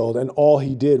the field and all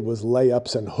he did was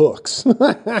layups and hooks.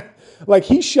 Like,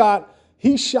 he shot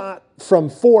from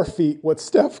 4 feet what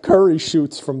Steph Curry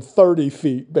shoots from 30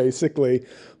 feet, basically.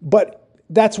 But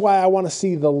that's why I want to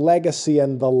see the legacy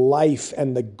and the life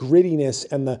and the grittiness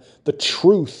and the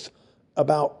truth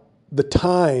about the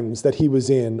times that he was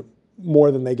in more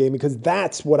than they gave me, because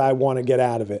that's what I want to get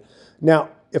out of it. Now,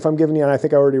 if I'm giving you, and I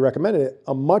think I already recommended it,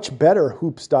 a much better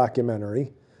hoops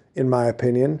documentary, in my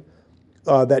opinion,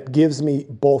 that gives me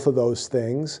both of those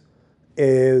things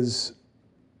is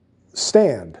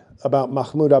Stand, about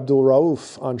Mahmoud Abdul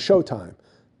Rauf on Showtime.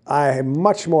 I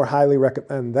much more highly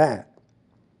recommend that.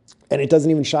 And it doesn't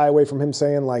even shy away from him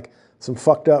saying like some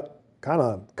fucked up kind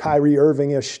of Kyrie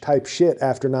Irving-ish type shit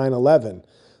after 9/11.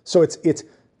 So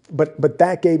but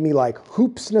that gave me like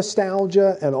hoops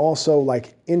nostalgia and also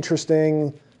like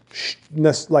interesting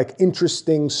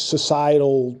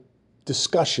societal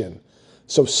discussion.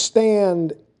 So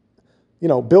Stand,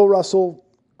 Bill Russell,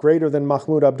 greater than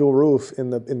Mahmoud Abdul Rauf in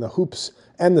the hoops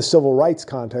and the civil rights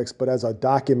context, but as a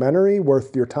documentary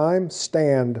worth your time,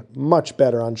 Stand, much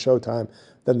better on Showtime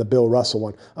than the Bill Russell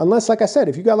one. Unless, like I said,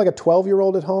 if you got like a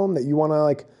 12-year-old at home that you want to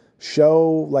like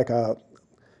show like a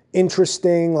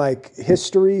interesting like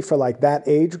history for like that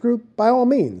age group, by all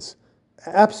means,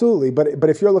 absolutely. But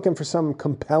if you're looking for some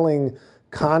compelling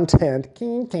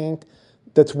content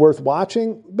that's worth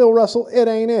watching, Bill Russell, it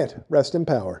ain't it. Rest in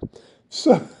power.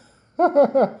 So,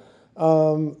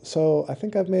 so I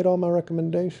think I've made all my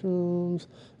recommendations.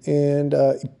 And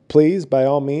please, by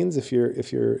all means, if you're,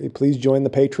 please join the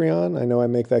Patreon. I know I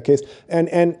make that case. And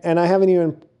I haven't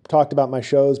even talked about my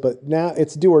shows, but now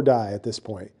it's do or die at this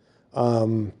point.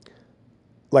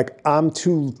 Like I'm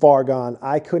too far gone.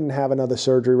 I couldn't have another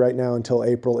surgery right now until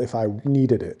April if I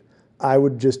needed it. I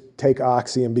would just take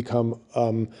Oxy and become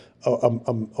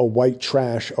a white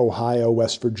trash Ohio,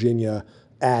 West Virginia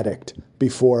addict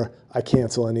before I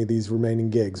cancel any of these remaining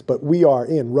gigs. But we are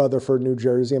in Rutherford, New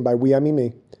Jersey, and by we I mean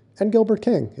me, and Gilbert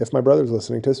King, if my brother's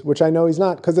listening to this, which I know he's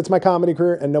not because it's my comedy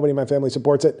career and nobody in my family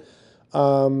supports it.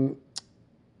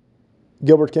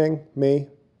 Gilbert King, me,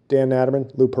 Dan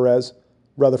Natterman, Lou Perez,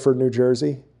 Rutherford, New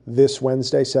Jersey, this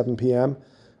Wednesday, 7 p.m.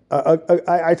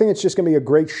 I think it's just going to be a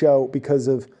great show because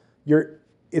of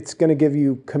it's going to give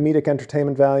you comedic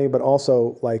entertainment value, but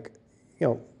also like,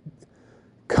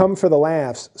 come for the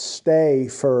laughs, stay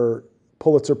for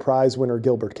Pulitzer Prize winner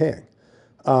Gilbert King.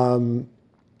 And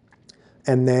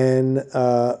then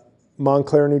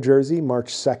Montclair, New Jersey,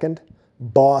 March 2nd.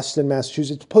 Boston,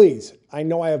 Massachusetts. Please, I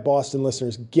know I have Boston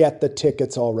listeners. Get the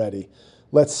tickets already.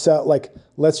 Let's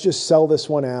just sell this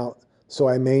one out so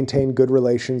I maintain good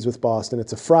relations with Boston.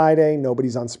 It's a Friday.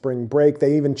 Nobody's on spring break.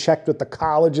 They even checked with the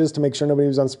colleges to make sure nobody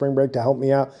was on spring break to help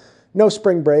me out. No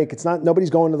spring break.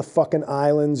 Nobody's going to the fucking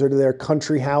islands or to their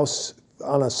country house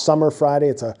on a summer Friday.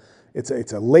 It's a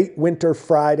late winter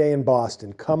Friday in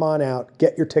Boston. Come on out.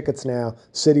 Get your tickets now.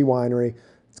 City Winery.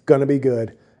 It's going to be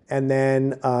good. And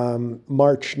then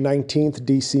March 19th,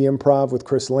 DC Improv with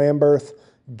Chris Lamberth.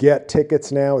 Get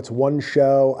tickets now. It's one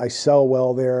show. I sell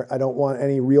well there. I don't want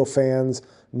any real fans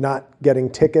not getting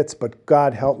tickets, but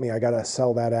God help me, I got to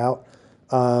sell that out.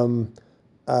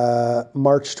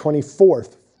 March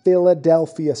 24th,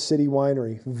 Philadelphia City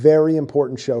Winery. Very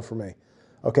important show for me.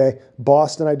 Okay.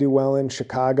 Boston, I do well in.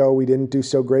 Chicago, we didn't do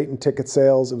so great in ticket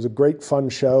sales. It was a great, fun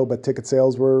show, but ticket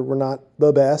sales were not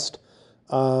the best.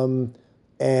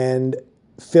 And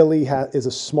Philly is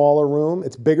a smaller room.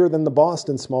 It's bigger than the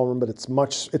Boston small room, but it's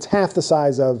half the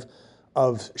size of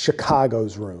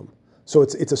Chicago's room. So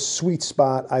it's a sweet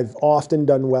spot. I've often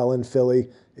done well in Philly.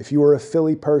 If you are a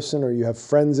Philly person or you have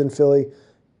friends in Philly,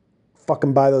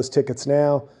 fucking buy those tickets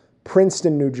now.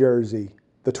 Princeton, New Jersey,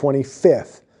 the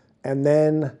 25th. And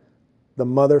then the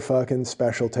motherfucking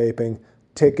special taping.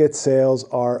 Ticket sales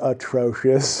are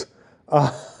atrocious.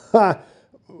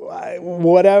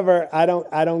 Whatever. I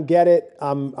don't get it.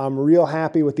 I'm real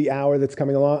happy with the hour that's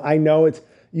coming along. I know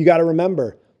you got to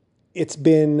remember,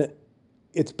 it'll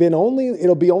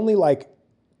be only like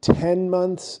 10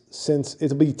 months since,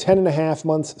 it'll be 10 and a half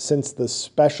months since the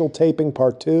special taping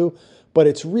part 2, but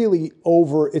it's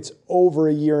over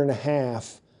a year and a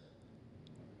half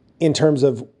in terms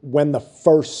of when the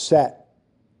first set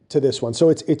to this one. So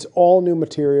it's all new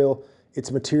material. It's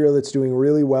material that's doing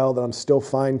really well that I'm still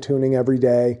fine-tuning every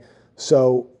day.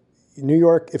 So New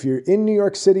York, if you're in New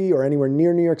York City or anywhere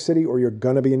near New York City, or you're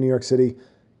going to be in New York City,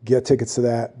 get tickets to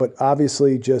that. But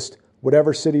obviously, just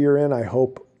whatever city you're in, I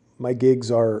hope my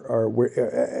gigs are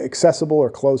accessible or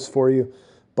close for you.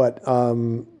 But,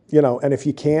 and if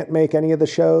you can't make any of the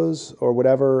shows or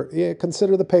whatever,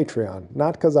 consider the Patreon.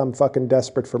 Not because I'm fucking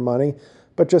desperate for money,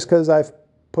 but just because I've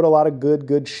put a lot of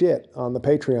good shit on the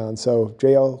Patreon. So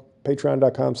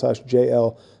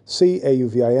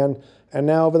patreon.com/JLCAUVIN. And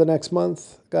now over the next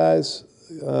month, guys,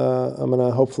 I'm going to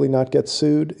hopefully not get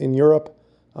sued in Europe.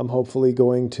 I'm hopefully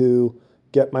going to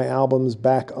get my albums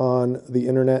back on the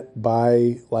internet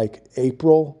by like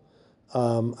April.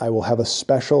 I will have a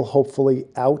special hopefully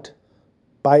out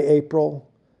by April.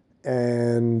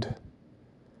 And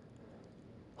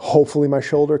hopefully my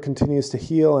shoulder continues to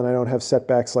heal and I don't have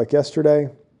setbacks like yesterday.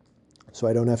 So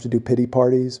I don't have to do pity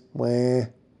parties.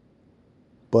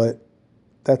 But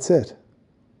that's it.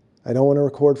 I don't want to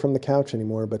record from the couch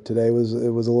anymore, but today it was a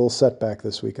little setback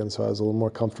this weekend, so I was a little more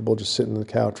comfortable just sitting on the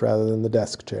couch rather than the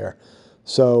desk chair.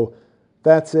 So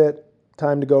that's it.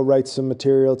 Time to go write some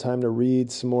material, time to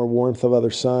read some more Warmth of Other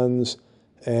Suns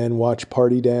and watch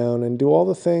Party Down and do all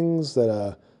the things that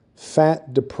a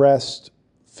fat, depressed,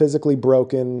 physically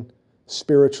broken,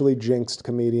 spiritually jinxed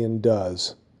comedian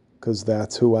does, because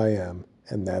that's who I am,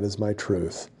 and that is my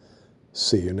truth.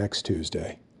 See you next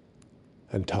Tuesday.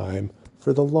 And time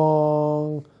for the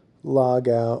long log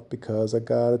out, because I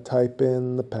gotta type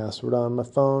in the password on my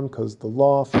phone because the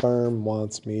law firm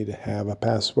wants me to have a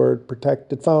password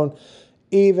protected phone,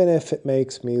 even if it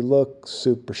makes me look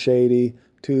super shady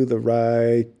to the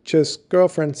righteous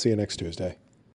girlfriend. See you next Tuesday.